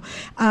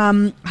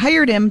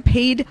 hired him,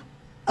 paid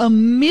 $1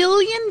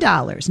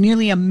 million,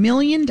 nearly $1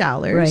 million.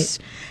 Right.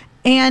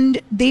 And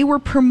they were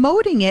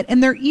promoting it.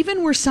 And there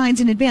even were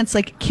signs in advance.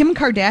 Like Kim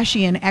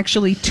Kardashian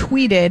actually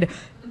tweeted,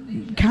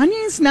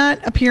 Kanye's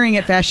not appearing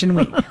at Fashion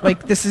Week.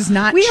 Like, this is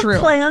not we true. We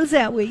have plans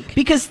that week.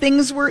 Because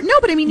things were... No,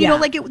 but I mean,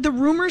 the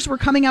rumors were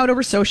coming out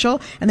over social,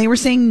 and they were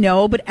saying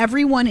no, but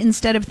everyone,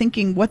 instead of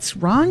thinking, what's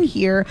wrong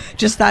here,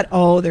 just thought,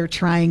 oh, they're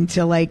trying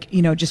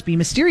to, just be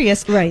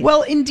mysterious. Right.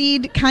 Well,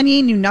 indeed,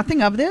 Kanye knew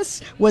nothing of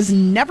this, was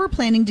never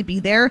planning to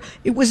be there.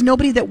 It was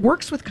nobody that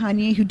works with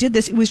Kanye who did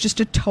this. It was just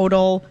a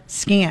total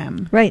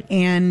scam. Right.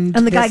 And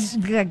the guy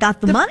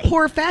got the money. The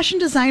poor fashion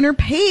designer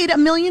paid $1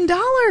 million.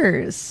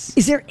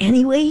 Is there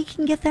any way he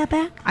can get that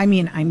back? I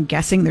mean, I'm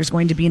guessing there's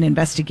going to be an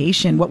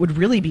investigation. What would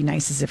really be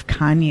nice is if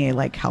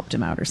Kanye helped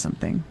him out or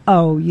something.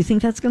 Oh, you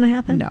think that's going to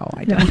happen? No,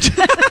 I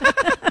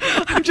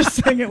don't. I'm just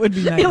saying it would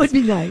be nice. It would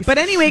be nice. But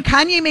anyway,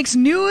 Kanye makes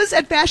news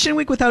at Fashion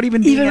Week without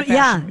even being at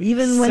Fashion Week.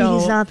 Even when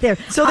he's not there.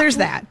 So there's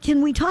that.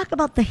 Can we talk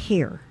about the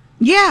hair?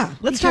 Yeah,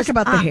 let's talk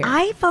about the hair.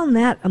 I found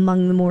that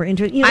among the more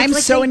interesting. I'm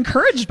so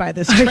encouraged by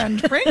this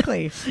trend,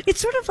 frankly.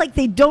 It's sort of like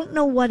they don't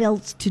know what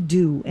else to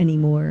do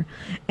anymore.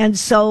 And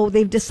so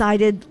they've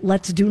decided,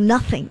 let's do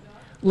nothing.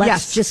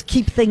 Let's just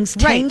keep things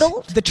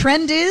tangled. Right. The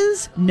trend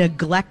is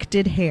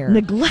neglected hair.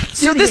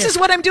 So this is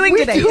what I'm doing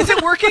today. Is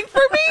it working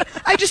for me?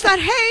 I just thought,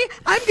 hey,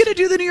 I'm going to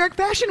do the New York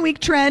Fashion Week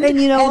trend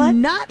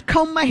and not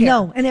comb my hair.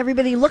 No, and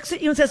everybody looks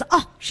at you and says,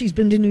 oh, she's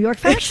been to New York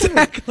Fashion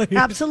Week.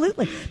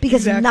 Absolutely.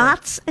 Because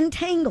knots and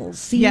tangles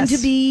seem to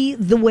be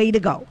the way to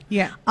go.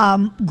 Yeah.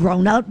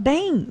 Grown out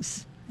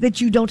bangs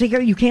that you don't take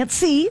care of, you can't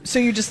see. So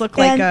you just look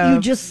like a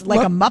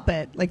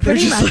Muppet. Like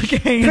pretty much,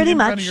 pretty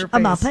much a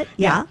Muppet.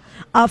 Yeah.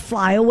 A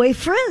flyaway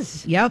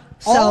frizz. Yep.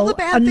 So all the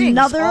bad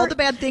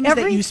things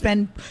that you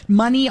spend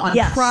money on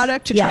a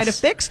product to try to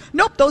fix.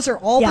 Nope. Those are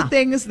all the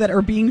things that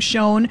are being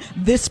shown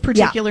this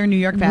particular New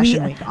York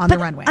Fashion Week on the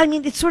runway. I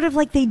mean, it's sort of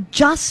like they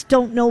just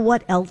don't know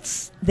what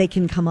else they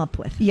can come up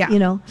with. Yeah.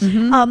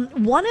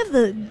 Mm-hmm. One of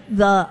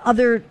the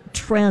other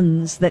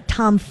trends that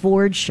Tom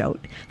Ford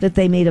showed that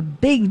they made a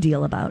big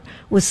deal about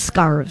was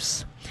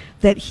scarves.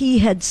 That he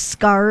had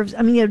scarves.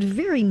 I mean, he had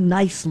very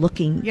nice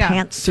looking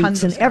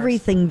pantsuits and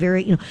everything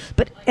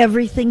but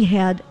everything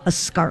had a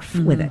scarf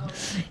with it.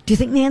 Do you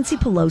think Nancy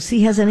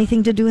Pelosi has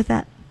anything to do with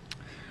that?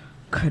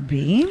 Could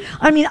be.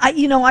 I mean,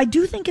 I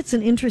do think it's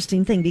an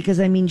interesting thing because,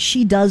 I mean,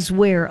 she does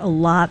wear a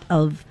lot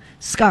of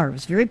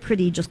scarves, very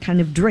pretty, just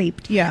kind of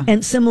draped. Yeah.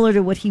 And similar to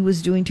what he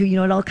was doing too,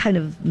 it all kind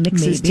of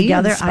mixes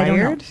together. Inspired. I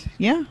don't know.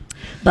 Yeah.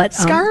 But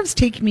scarves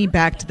take me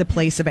back to the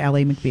place of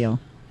Ally McBeal.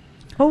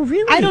 Oh,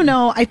 really? I don't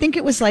know. I think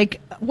it was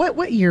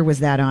what year was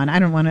that on? I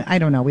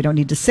don't know. We don't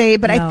need to say,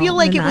 but I feel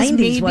like it was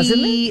 90s,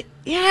 wasn't it?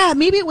 Yeah,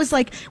 maybe it was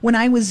when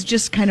I was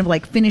just kind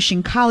of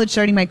finishing college,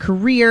 starting my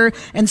career.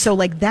 And so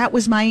that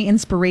was my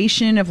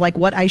inspiration of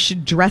what I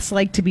should dress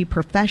like to be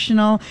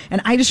professional.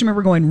 And I just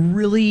remember going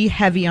really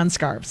heavy on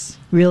scarves.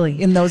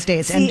 Really? In those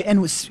days.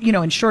 And was,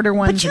 in shorter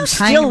ones. But you and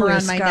still them wear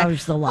around my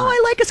scarves neck. a lot. Oh,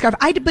 I like a scarf.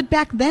 But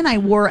back then I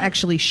wore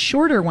actually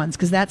shorter ones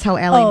because that's how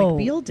Ally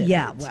McBeal did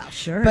yeah, it. well,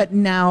 sure. But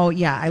now,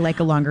 I like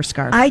a longer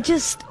scarf.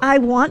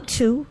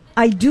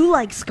 I do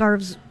like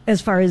scarves as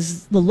far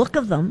as the look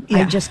of them. Yeah.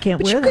 I just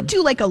can't wear them. But you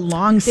could do a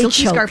long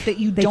silky scarf that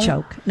you don't. They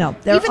choke. No.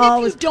 Even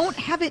if you don't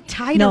have it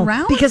tied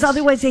around? Because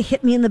otherwise they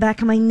hit me in the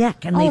back of my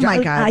neck. And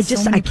my God. I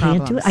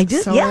can't do it. I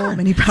do. So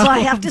many problems. So I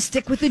have to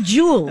stick with the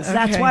jewels. Okay.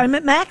 That's why I'm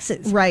at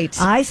Max's. Right.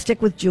 I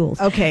stick with jewels.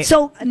 Okay.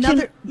 So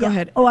go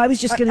ahead. Oh, I was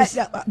just going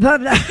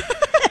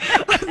to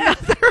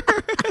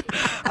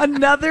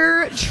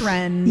Another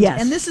trend,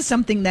 and this is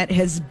something that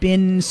has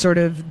been sort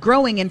of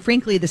growing, and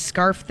frankly, the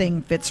scarf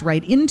thing fits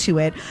right into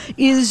it,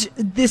 is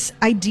this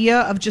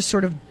idea of just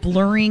sort of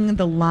blurring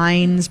the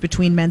lines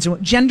between men's and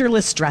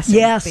genderless dressing,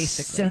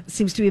 basically.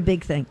 Seems to be a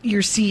big thing.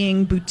 You're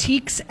seeing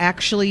boutiques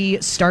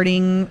actually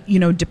starting,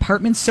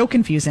 departments, so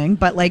confusing,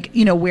 but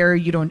where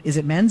you don't, is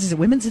it men's, is it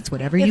women's, it's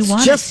whatever you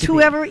want just it to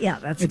whoever, be.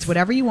 It's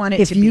whatever you want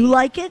it to be. If you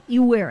like it,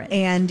 you wear it.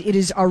 And it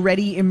is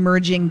already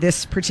emerging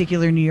this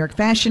particular New York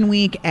Fashion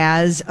Week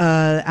as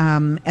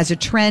a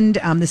trend.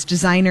 This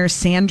designer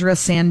Sandra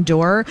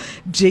Sandor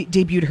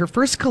debuted her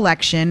first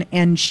collection,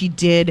 and she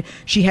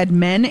had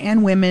men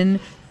and women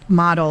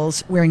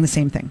models wearing the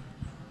same thing.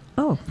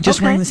 Oh,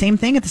 just wearing the same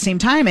thing at the same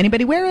time.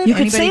 Anybody wear it? You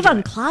could save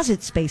on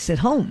closet space at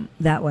home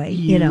that way.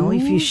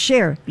 If you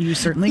share, you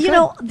certainly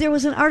could. There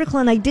was an article,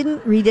 and I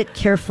didn't read it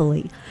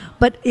carefully,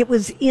 but it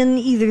was in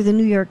either the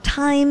New York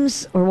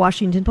Times or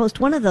Washington Post,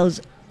 one of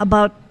those,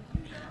 about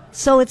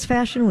So it's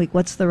Fashion Week.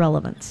 What's the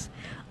relevance?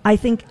 I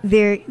think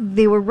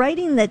they were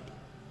writing that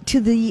to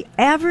the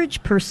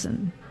average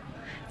person,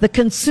 the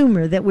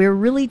consumer that we're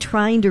really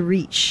trying to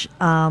reach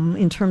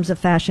in terms of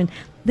fashion,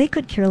 they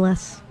could care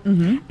less.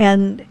 Mm-hmm.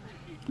 And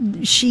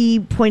she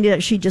pointed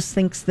out she just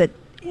thinks that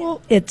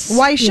it's...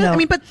 Why should... I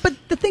mean, but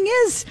the thing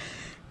is...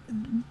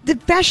 The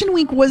Fashion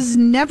Week was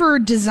never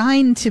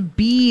designed to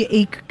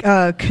be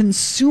a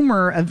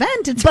consumer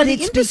event. It's but the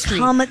it's industry.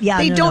 Become but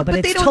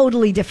it's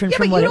totally different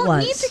from what it was. You don't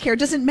need to care. It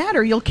doesn't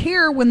matter. You'll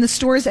care when the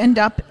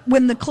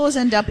clothes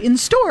end up in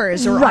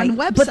stores or on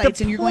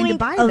websites, and you're going to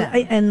buy them.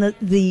 And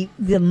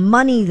the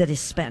money that is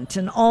spent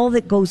and all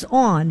that goes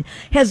on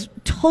has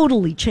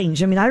totally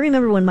changed. I mean, I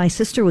remember when my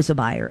sister was a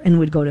buyer and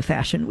would go to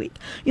Fashion Week.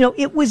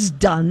 It was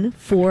done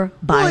for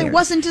buyers. Well, it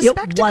wasn't a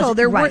spectacle.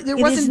 There wasn't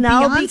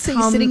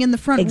Beyonce sitting in the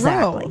front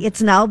row.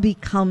 It's now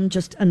become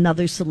just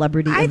another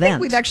celebrity event. I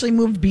think we've actually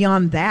moved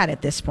beyond that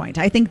at this point.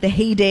 I think the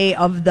heyday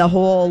of the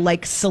whole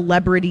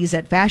celebrities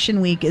at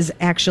Fashion Week is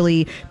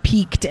actually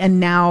peaked, and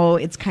now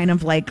it's kind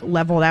of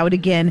leveled out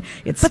again.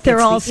 But they're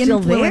all still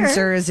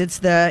influencers.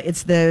 There.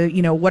 It's the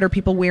what are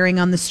people wearing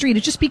on the street?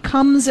 It just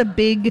becomes a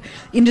big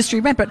industry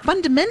event. But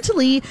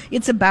fundamentally,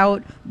 it's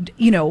about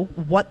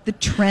what the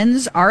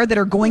trends are that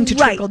are going to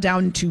trickle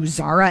down to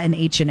Zara and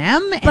H&M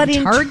and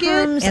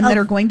Target, and that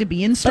are going to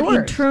be in stores. But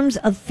in terms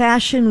of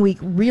Fashion Week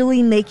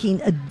really making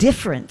a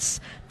difference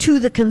to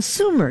the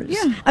consumers.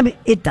 Yeah. I mean,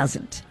 it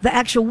doesn't. The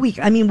actual week.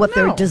 I mean, what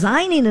they're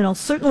designing and all,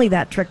 certainly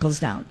that trickles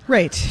down.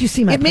 Right. Do you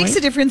see my point? It makes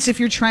a difference if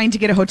you're trying to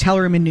get a hotel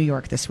room in New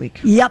York this week.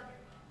 Yep.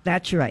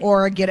 That's right.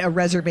 Or get a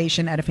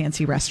reservation at a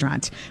fancy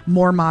restaurant.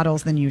 More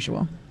models than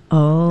usual.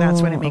 Oh,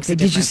 that's when it makes a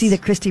difference. Did you see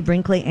that Christy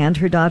Brinkley and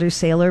her daughter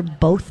Sailor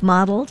both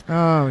modeled?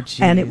 Oh,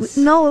 geez. And it was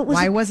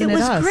Why wasn't it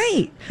us? It was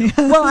great.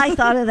 Well, I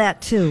thought of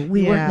that too.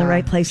 We weren't in the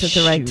right place at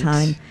the right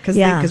time.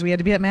 Because we had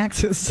to be at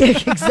Max's.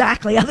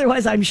 Exactly.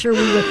 Otherwise, I'm sure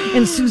we were.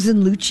 And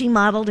Susan Lucci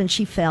modeled, and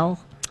she fell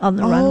on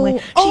the runway.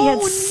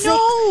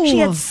 She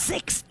had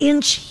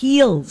 6-inch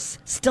heels,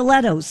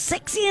 stilettos,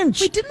 6-inch.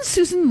 Wait, didn't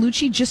Susan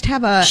Lucci just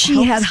have a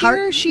She had heart.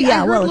 I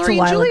heard Lori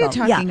and Julia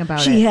talking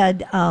about it. She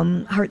had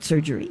heart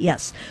surgery.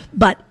 Yes,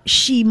 but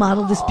she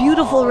modeled this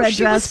beautiful red dress.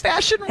 She was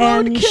fashion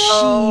and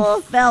roadkill.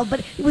 She fell, but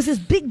it was this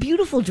big,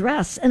 beautiful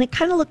dress, and it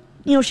kind of looked.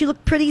 She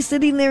looked pretty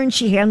sitting there, and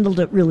she handled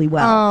it really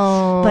well.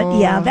 Oh. But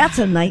yeah, that's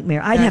a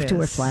nightmare. I'd have to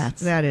wear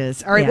flats. That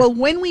is. All right, well,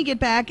 when we get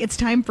back, it's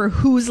time for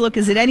Whose Look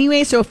Is It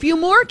Anyway? So a few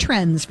more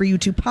trends for you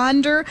to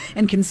ponder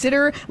and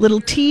consider. Little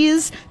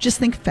tease, just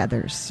think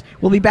feathers.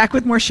 We'll be back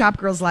with more Shop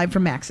Girls Live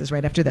from Max's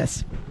right after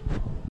this.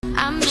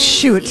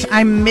 Shoot,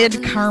 I'm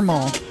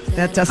mid-caramel.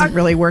 That doesn't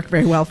really work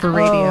very well for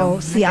radio. Oh,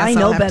 see, I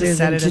know better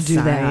than to do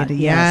that.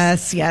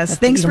 Yes.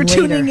 Thanks for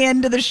tuning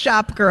in to the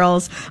Shop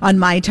Girls on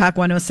My Talk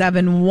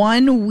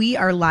 107.1. We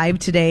are live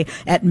today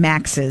at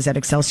Max's at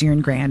Excelsior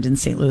and Grand in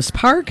St. Louis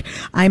Park.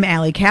 I'm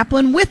Allie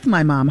Kaplan with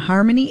my mom,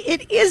 Harmony.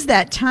 It is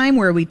that time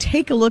where we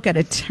take a look at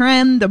a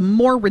trend. The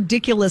more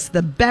ridiculous,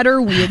 the better.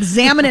 We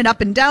examine it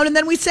up and down, and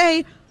then we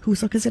say,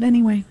 whose look is it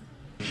anyway?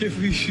 I can't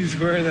believe she's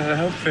wearing that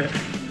outfit.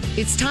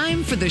 It's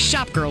time for the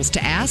Shop Girls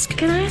to ask,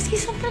 can I ask you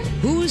something?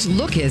 Whose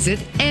look is it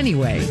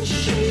anyway?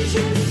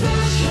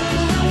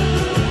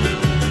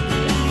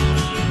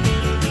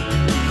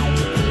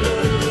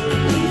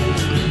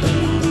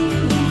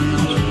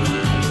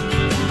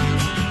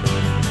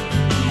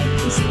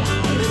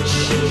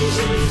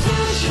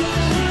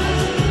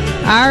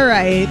 All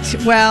right.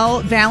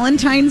 Well,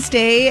 Valentine's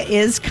Day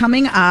is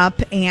coming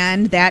up,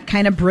 and that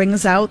kind of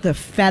brings out the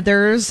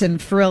feathers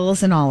and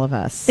frills in all of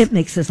us. It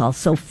makes us all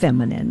so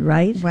feminine,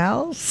 right?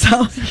 Well,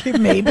 so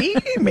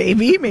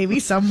maybe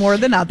some more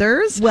than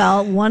others.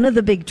 Well, one of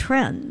the big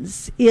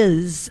trends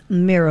is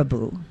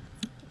Marabou.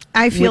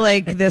 I feel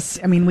like this,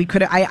 we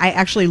could I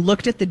actually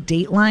looked at the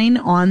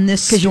dateline on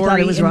this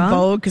story in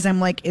Vogue because I'm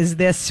like, is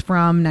this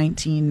from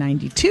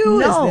 1992?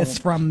 No. Is this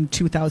from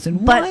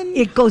 2001? But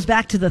it goes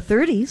back to the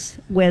 30s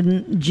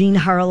when Jean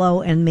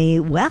Harlow and Mae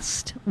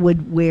West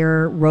would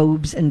wear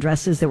robes and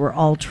dresses that were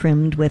all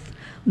trimmed with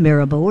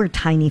Marabou or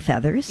tiny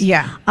feathers.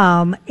 Yeah.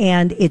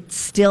 And it's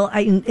still,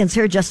 and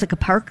Sarah Jessica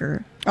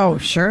Parker. Oh,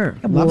 sure.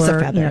 Loves a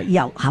feather.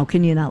 How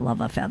can you not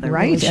love a feather?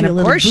 Right. And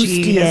of course,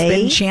 she has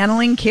been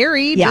channeling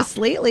Carrie just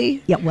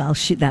lately. Yeah, well,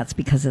 that's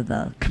because of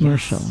the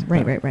commercial. Yes.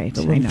 Right.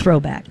 The little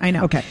throwback. I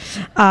know. Okay.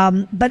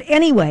 But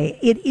anyway,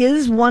 it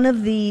is one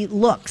of the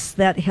looks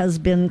that has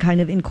been kind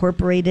of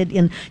incorporated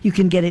in, you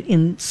can get it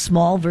in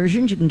small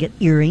versions. You can get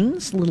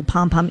earrings, little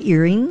pom-pom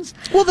earrings.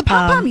 Well, the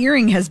pom-pom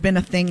earring has been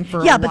a thing for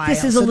a while. But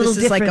this is a little different.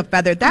 This is like a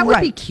feather. That would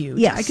be cute.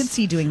 Yes. I could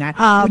see doing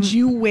that. Would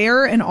you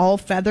wear an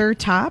all-feather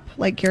top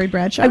like Carrie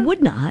Bradshaw? I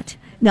would not.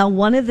 Now,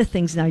 one of the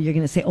things now you're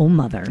going to say, oh,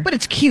 mother. But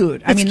it's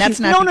cute. That's cute.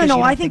 not.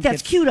 No. I think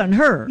that's cute on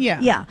her.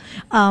 Yeah.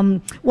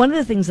 One of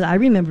the things that I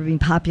remember being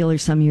popular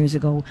some years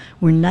ago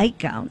were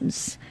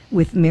nightgowns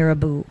with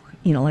Marabou.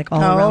 Like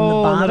all around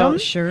the bottom.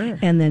 Sure.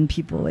 And then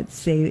people would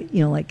say,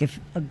 like if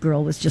a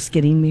girl was just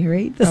getting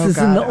married. This is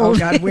in the old. Oh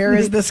God, where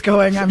is this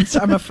going? I'm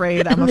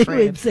afraid.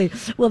 They would say,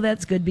 well,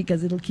 that's good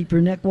because it'll keep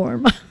her neck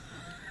warm.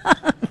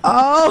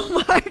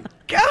 Oh my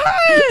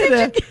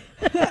God.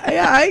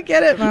 Yeah, I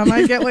get it, Mom.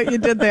 I get what you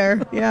did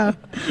there. Yeah.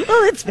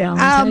 Well, it's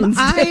Valentine's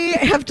Day.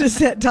 I have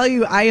to tell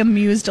you, I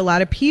amused a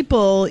lot of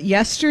people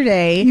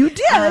yesterday. You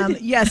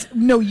did? Yes.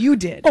 No, you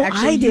did. Oh,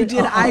 Actually, I did.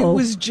 You did. I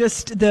was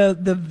just the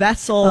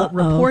vessel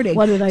reporting.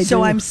 What did I do?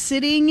 So I'm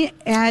sitting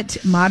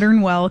at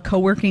Modern Well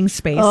co-working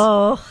space.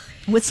 Oh.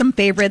 With some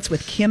favorites,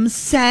 with Kim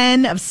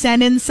Sen of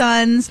Sen and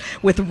Sons,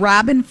 with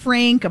Robin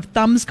Frank of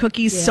Thumbs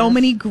Cookies, Yes. so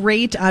many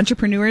great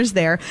entrepreneurs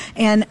there.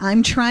 And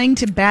I'm trying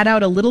to bat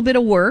out a little bit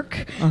of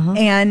work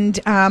and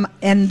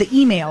the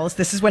emails.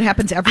 This is what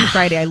happens every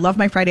Friday. I love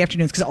my Friday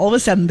afternoons because all of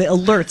a sudden the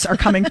alerts are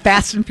coming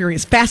fast and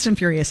furious.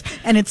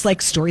 And it's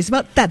like stories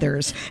about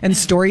feathers and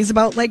stories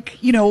about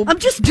I'm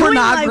just doing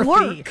my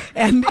pornography work.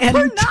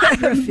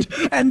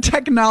 and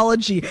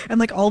technology and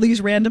like all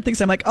these random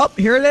things. I'm like, oh,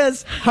 here it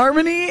is.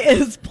 Harmony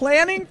is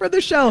planning for the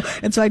show.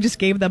 And so I just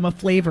gave them a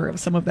flavor of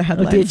some of the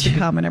headlines to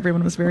come, and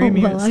everyone was very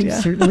amused. Well, I'm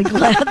certainly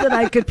glad that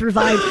I could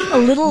provide a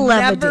little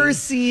levity. Never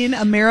seen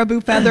a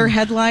marabou feather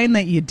headline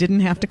that you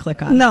didn't have to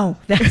click on. No,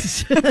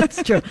 that's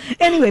true.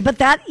 Anyway, but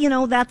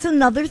that's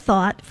another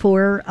thought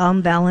for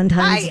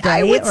Valentine's Day.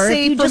 I would or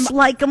say if you just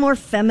like a more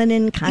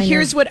feminine kind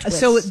Here's of what. twist.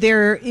 So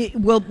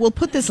we'll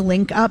put this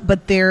link up,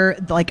 but they're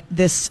like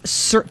this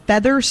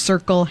feather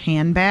circle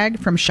handbag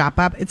from Shop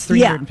Up. It's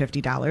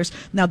 $350.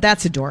 Now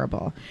that's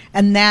adorable,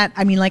 and that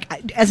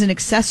as an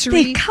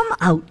accessory, they come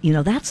out.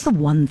 That's the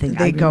one thing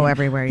they go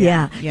everywhere.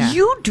 Yeah.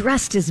 You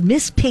dressed as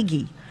Miss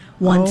Piggy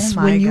once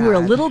Oh when you were a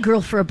God. little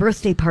girl for a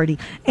birthday party,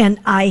 and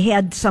I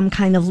had some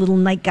kind of little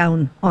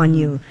nightgown on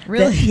you.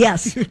 Really?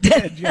 Yes. You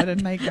did. You had a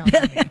nightgown.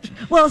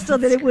 Well, so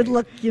that it would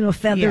look,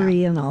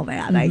 feathery and all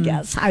that. I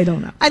guess. I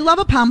don't know. I love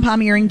a pom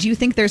pom earring. Do you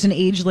think there's an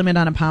age limit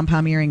on a pom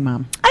pom earring,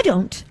 Mom? I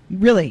don't.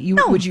 Really?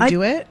 Would you I-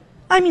 do it?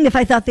 I mean, if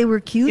I thought they were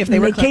cute, If they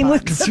were came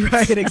with clip-ons.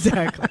 Right,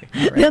 exactly.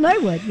 All right. then I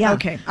would. Yeah.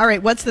 Okay. All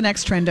right. What's the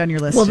next trend on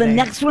your list? Well, today? the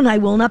next one I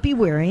will not be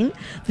wearing.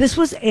 This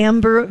was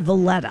Amber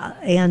Valletta,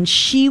 and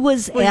she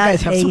was Well, you at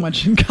guys have so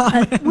much in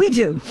common. we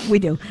do.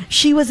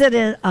 She was at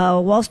a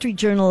Wall Street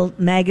Journal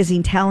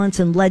magazine Talents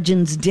and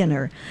Legends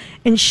dinner,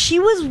 and she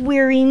was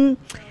wearing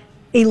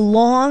a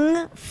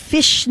long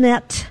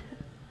fishnet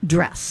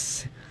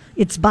dress.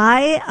 It's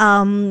by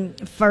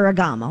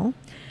Ferragamo.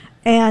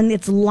 And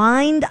it's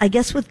lined, I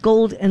guess, with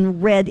gold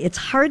and red. It's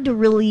hard to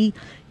really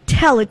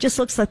tell. It just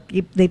looks like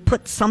they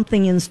put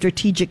something in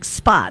strategic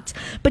spots.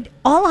 But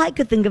all I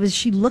could think of is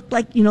she looked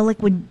like,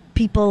 like when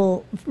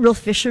real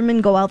fishermen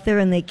go out there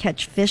and they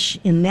catch fish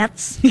in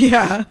nets.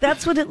 Yeah.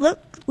 That's what it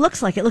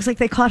looks like. It looks like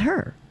they caught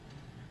her.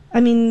 I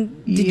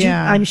mean,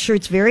 Yeah. I'm sure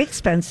it's very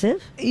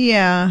expensive.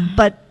 Yeah.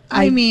 But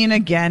I mean,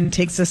 again,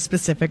 takes a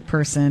specific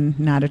person,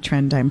 not a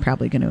trend I'm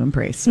probably going to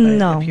embrace. But it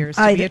appears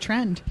to be a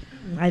trend.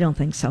 I don't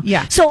think so.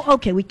 Yeah. So,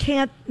 okay, we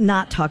can't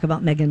not talk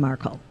about Meghan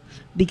Markle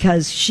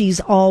because she's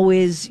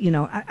always,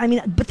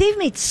 but they've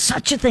made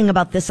such a thing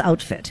about this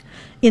outfit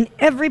in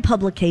every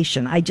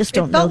publication. I just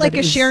don't know. It felt like that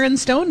a Sharon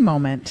Stone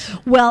moment.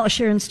 Well, a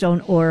Sharon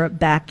Stone, or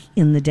back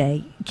in the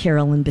day,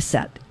 Carolyn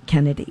Bessette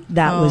Kennedy.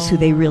 That was who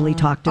they really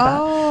talked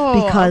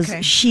about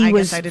because she I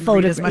was guess I didn't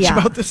read as much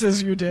about this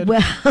as you did.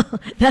 Well,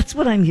 that's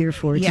what I'm here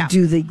for, to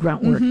do the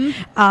grunt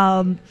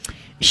work.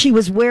 She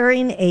was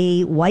wearing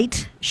a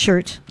white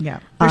shirt. Yeah.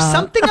 There's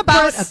something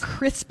about a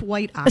crisp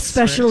white Oxford.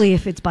 Especially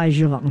if it's by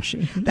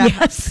Givenchy.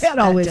 That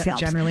always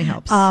helps. Generally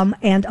helps.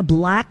 And a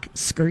black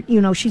skirt.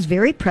 She's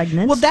very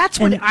pregnant. Well,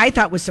 that's what I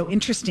thought was so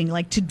interesting,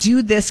 like to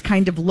do this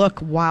kind of look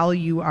while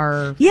you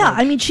are. Yeah,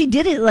 I mean, she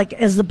did it like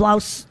as the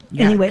blouse.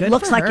 Yeah, anyway, it good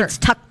looks for like her. it's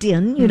tucked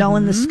in,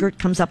 and the skirt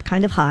comes up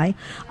kind of high.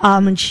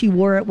 And she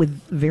wore it with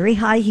very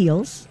high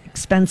heels,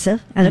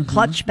 expensive, and a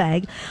clutch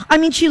bag. I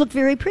mean, she looked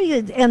very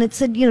pretty. And it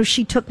said,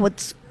 she took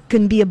what's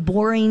can be a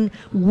boring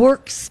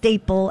work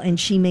staple and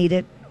she made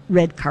it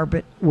red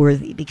carpet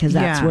worthy because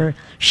that's where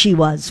she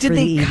was. Did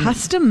they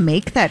custom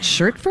make that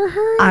shirt for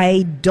her?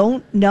 I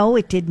don't know.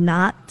 It did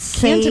not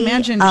say. Can't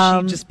imagine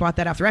she just bought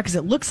that off the rack because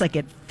it looks like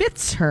it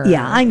fits her.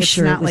 Yeah, I'm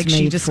sure not it was like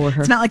she made just for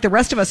her. It's not like the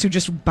rest of us who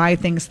just buy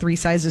things 3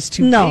 sizes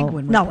too big. When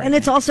we're No, and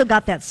it's also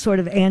got that sort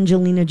of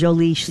Angelina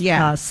Jolie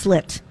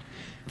slit.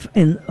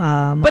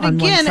 But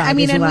again, I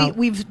mean, and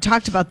we've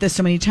talked about this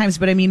so many times,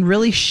 but I mean,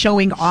 really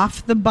showing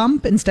off the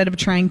bump instead of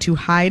trying to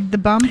hide the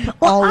bump,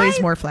 always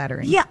more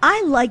flattering. Yeah,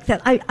 I like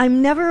that.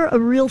 I'm never a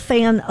real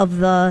fan of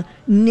the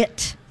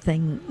knit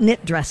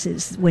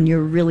dresses when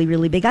you're really,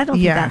 really big. I don't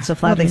think that's so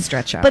flattering. Well, they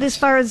stretch out. But as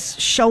far as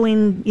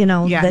showing,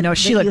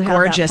 she looked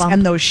gorgeous.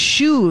 And those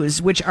shoes,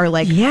 which are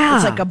like,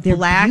 it's like a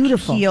black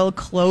heel,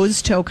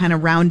 closed toe, kind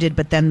of rounded,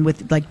 but then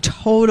with like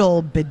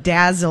total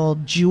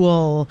bedazzled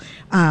jewel,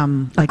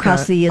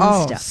 across the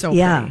instep. So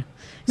pretty.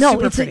 No,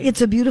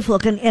 it's a beautiful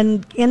look,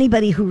 and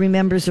anybody who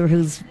remembers or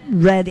who's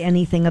read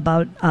anything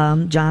about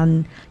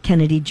John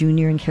Kennedy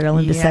Jr. and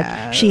Carolyn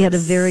Bessette, she had a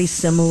very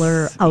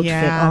similar outfit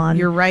on.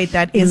 You're right.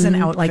 That is an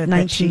outfit like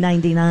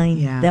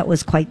 1999. That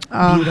was quite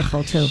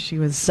beautiful too. She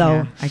was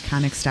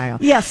iconic style.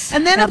 Yes,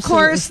 and then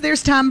absolutely. Of course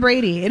there's Tom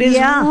Brady. It is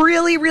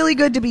really, really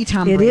good to be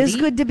Tom Brady. It is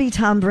good to be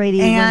Tom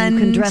Brady, and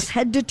when you can dress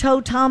head to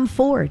toe Tom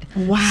Ford.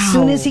 Wow! As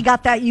soon as he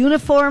got that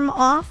uniform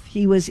off,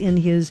 he was in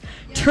his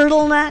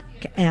turtleneck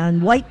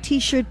and white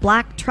T-shirt,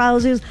 black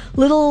trousers,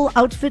 little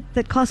outfit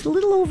that cost a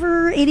little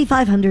over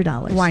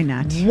 $8,500. Why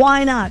not?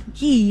 Why not?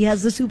 He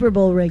has the Super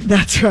Bowl ring.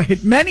 That's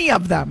right. Many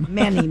of them.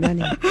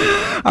 Many.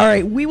 All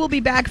right. We will be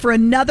back for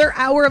another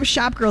hour of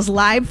Shop Girls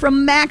live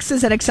from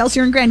Max's at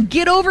Excelsior and Grand.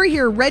 Get over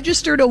here.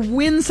 Register to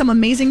win some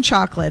amazing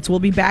chocolates. We'll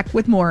be back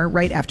with more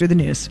right after the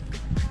news.